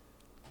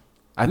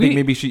 I think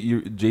maybe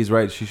Jay's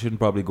right. She shouldn't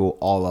probably go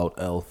all out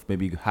elf.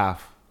 Maybe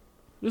half.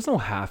 There's no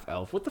half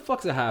elf. What the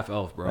fuck's a half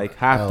elf, bro? Like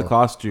half the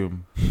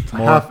costume.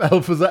 Half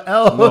elf is an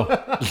elf. No.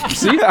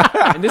 See?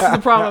 And this is the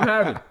problem I'm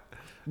having.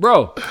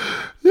 Bro,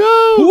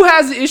 yo, who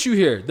has the issue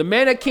here? The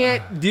man that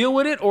can't deal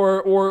with it,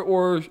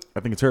 or I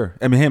think it's her.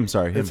 I mean him.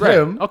 Sorry, him. It's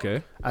him.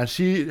 Okay. And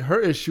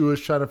her issue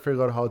is trying to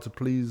figure out how to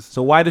please.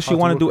 So why does she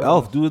want to do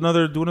elf? Do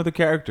another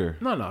character.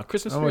 No,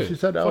 Christmas spirit. Spirit. She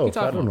said elf.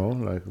 I don't know.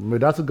 Like maybe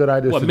that's a good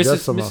idea. What,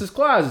 Mrs.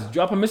 Claus?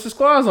 Drop a Mrs.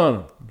 Claus on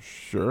him.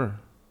 Sure.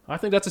 I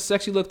think that's a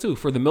sexy look too.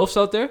 For the MILFs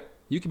out there,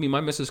 you can be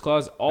my Mrs.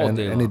 Claus all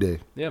day long. Any day.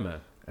 Yeah,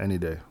 man. Any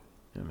day.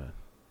 Yeah, man.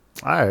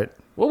 All right.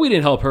 Well, we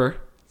didn't help her.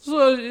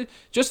 So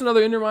just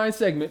another Inner Mind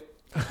segment.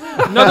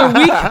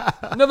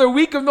 Another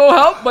week of no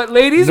help, but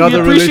ladies, we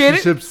appreciate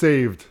it. Relationship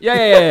saved.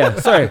 Yeah.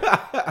 Sorry.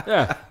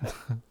 Yeah.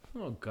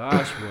 Oh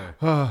gosh,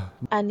 boy.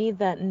 I need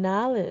that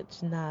knowledge.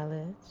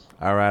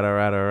 All right.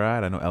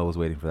 I know Elle was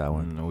waiting for that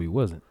one. No, he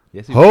wasn't.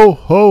 Yes, he was.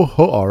 Ho.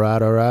 All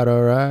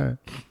right.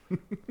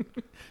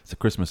 It's a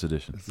Christmas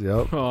edition.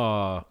 Yep.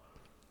 Oh.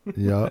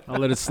 Yep. I'll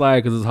let it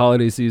slide because it's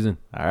holiday season.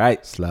 All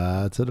right.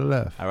 Slide to the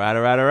left. All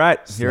right.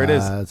 Here it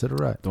is. Slide to the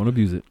right. Don't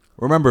abuse it.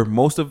 Remember,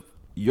 most of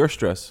your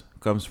stress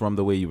comes from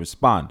the way you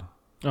respond,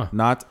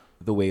 not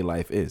the way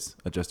life is.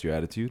 Adjust your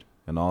attitude,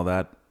 and all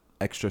that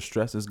extra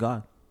stress is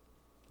gone.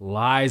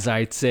 Lies,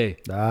 I'd say.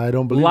 I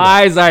don't believe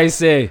Lies, I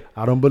say.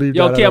 I don't believe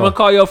Yo, that. okay, I'm going to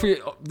call you out for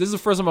your... This is the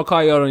first time I'll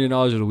call you out on your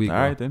knowledge of the week. All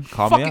right, then.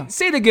 Call me out.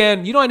 Say it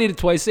again. You know I need it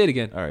twice. Say it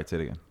again. All right, say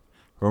it again.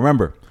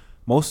 Remember,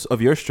 Most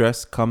of your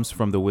stress comes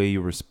from the way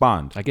you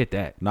respond, I get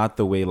that. not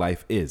the way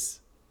life is.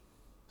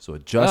 So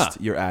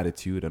adjust your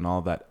attitude, and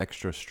all that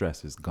extra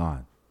stress is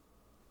gone.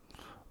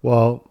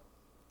 Well,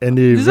 in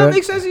the Does that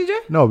make sense,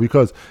 EJ? No,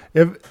 because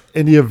if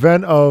in the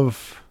event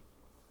of,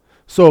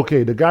 so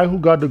okay, the guy who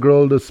got the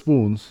girl the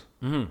spoons,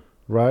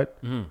 right?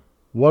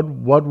 What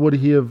would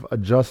he have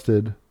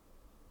adjusted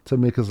to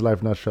make his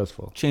life not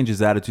stressful? Change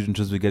his attitude in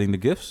terms of getting the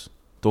gifts.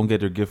 Don't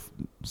get your gift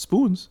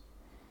spoons.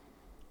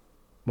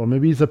 Well,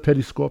 maybe he's a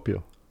petty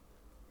Scorpio.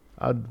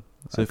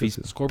 So if he's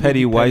Scorpio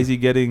petty, be why petty. is he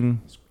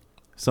getting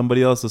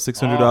somebody else a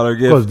 $600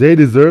 Because gift? they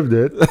deserved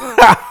it.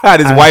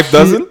 And his wife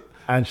doesn't?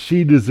 And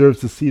she deserves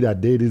to see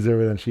that they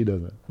deserve it and she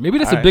doesn't. Maybe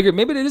that's a bigger.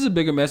 Maybe that is a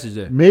bigger message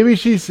there.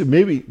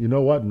 Maybe you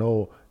know what?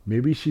 No.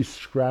 Maybe she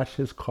scratched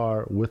his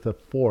car with a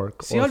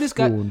fork See or how this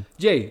guy, spoon.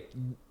 Jay,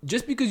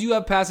 just because you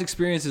have past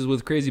experiences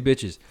with crazy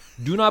bitches,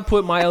 do not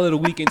put my L of the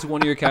week into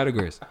one of your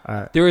categories.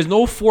 Right. There is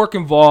no fork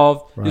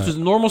involved. Right. This was a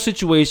normal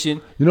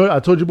situation. You know, I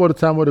told you about the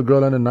time with the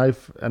girl and the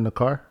knife and the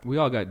car. We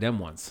all got them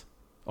once.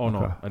 Oh no,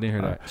 Okay. I didn't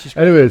hear that. She's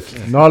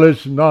Anyways,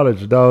 knowledge.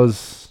 That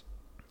was,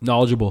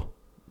 knowledgeable,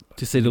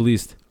 to say the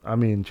least. I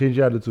mean, change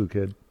your attitude,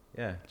 kid.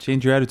 Yeah.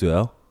 Change your attitude,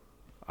 Al.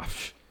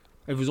 If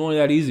it was only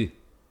that easy,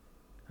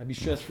 I'd be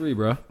stress free,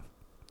 bro.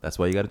 That's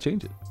why you got to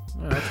change it.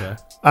 All right, that's right.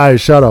 All right,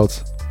 shout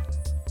outs.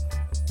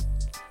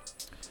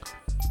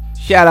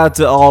 Shout out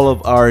to all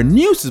of our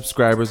new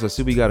subscribers. I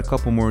see we got a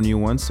couple more new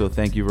ones, so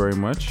thank you very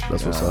much.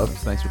 That's what's up.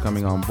 Thanks for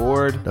coming on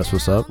board. That's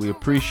what's up. We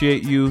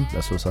appreciate you.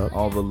 That's what's up.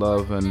 All the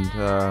love,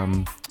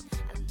 and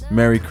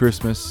Merry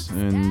Christmas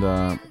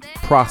and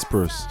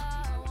prosperous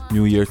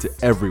New Year to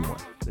everyone.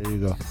 There you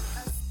go.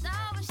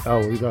 Oh,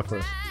 what you got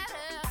first?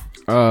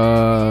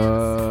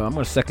 I'm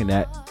gonna second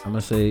that. I'm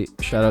gonna say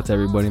shout out to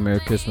everybody. Merry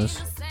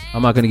Christmas.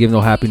 I'm not gonna give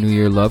no Happy New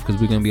Year love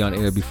because we're gonna be on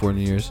air before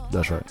New Year's.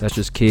 That's right. That's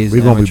just kids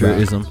We gonna be back.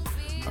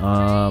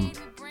 amateurism.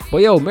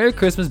 But yo, Merry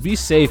Christmas. Be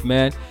safe,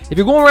 man. If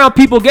you're going around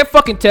people, get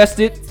fucking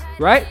tested,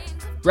 right?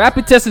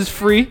 Rapid test is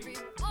free.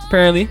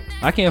 Apparently,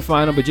 I can't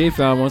find them, but Jay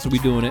found one, so we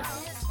doing it.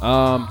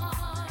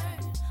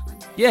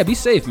 Yeah, be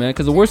safe, man.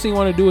 Because the worst thing you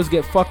want to do is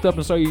get fucked up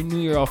and start your new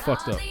year all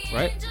fucked up,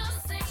 right?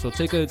 So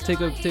take a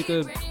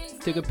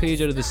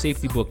page out of the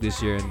safety book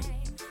this year, and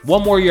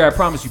one more year, I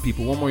promise you,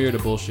 people. One more year to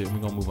bullshit, and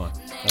we're gonna move on.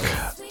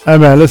 Hey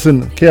man,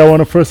 listen, okay, I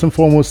want to first and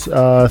foremost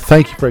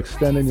thank you for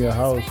extending your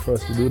house for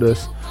us to do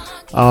this.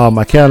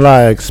 I can't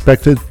lie, I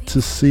expected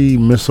to see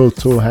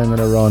mistletoe hanging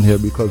around here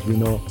because we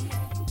know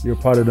you're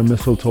part of the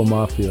mistletoe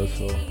mafia,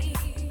 so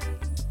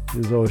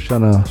he's always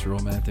trying to, It's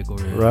romantic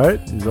over here. right?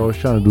 He's always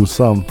trying to do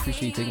something.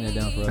 Appreciate you taking that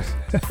down for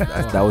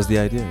us. That was the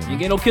idea. You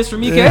get no kiss from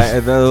me, Kesh?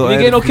 Yeah, You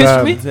get no kiss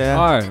from me? yeah.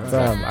 All right.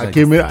 Fam, I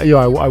came in,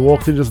 I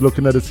walked in just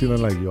looking at the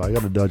ceiling like, yo, I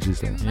gotta dodge these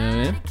things. You know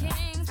what I mean?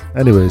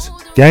 Anyways,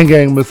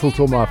 gang,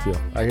 mistletoe mafia.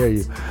 I hear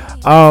you.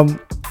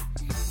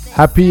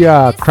 Happy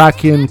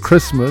Kraken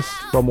Christmas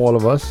from all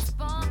of us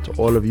to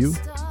all of you.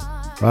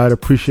 Right,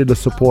 appreciate the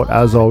support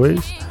as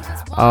always.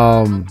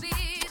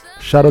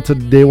 Shout out to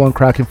the Day One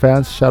Kraken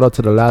fans. Shout out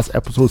to the last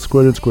episode,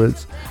 Squid and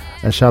Squids,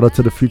 and shout out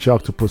to the future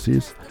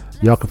Octopussies.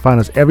 Y'all can find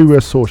us everywhere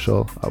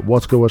social at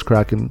What's Good What's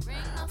Kraken,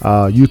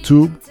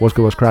 YouTube, What's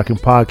Good What's Kraken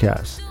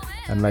Podcast.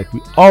 And like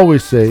we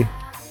always say,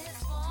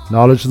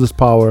 knowledge is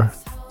power.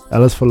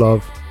 L is for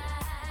love.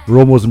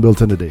 Rome wasn't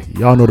built in a day.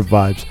 Y'all know the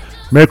vibes.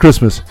 Merry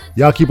Christmas.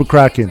 Y'all keep it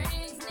cracking.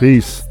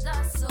 Peace.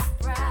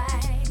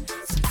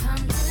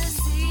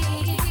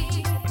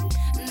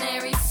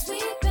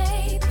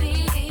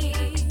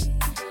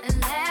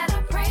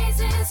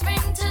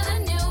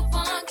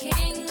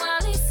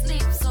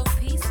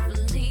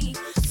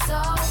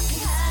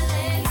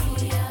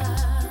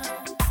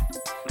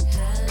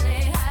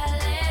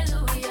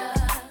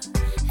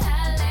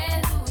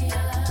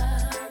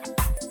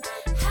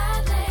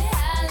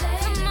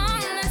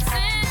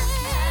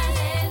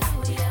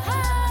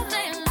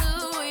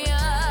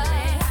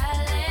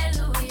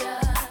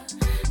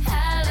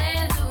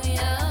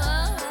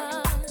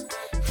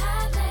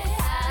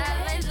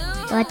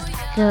 What's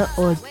good?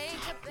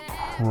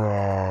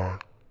 Kraken.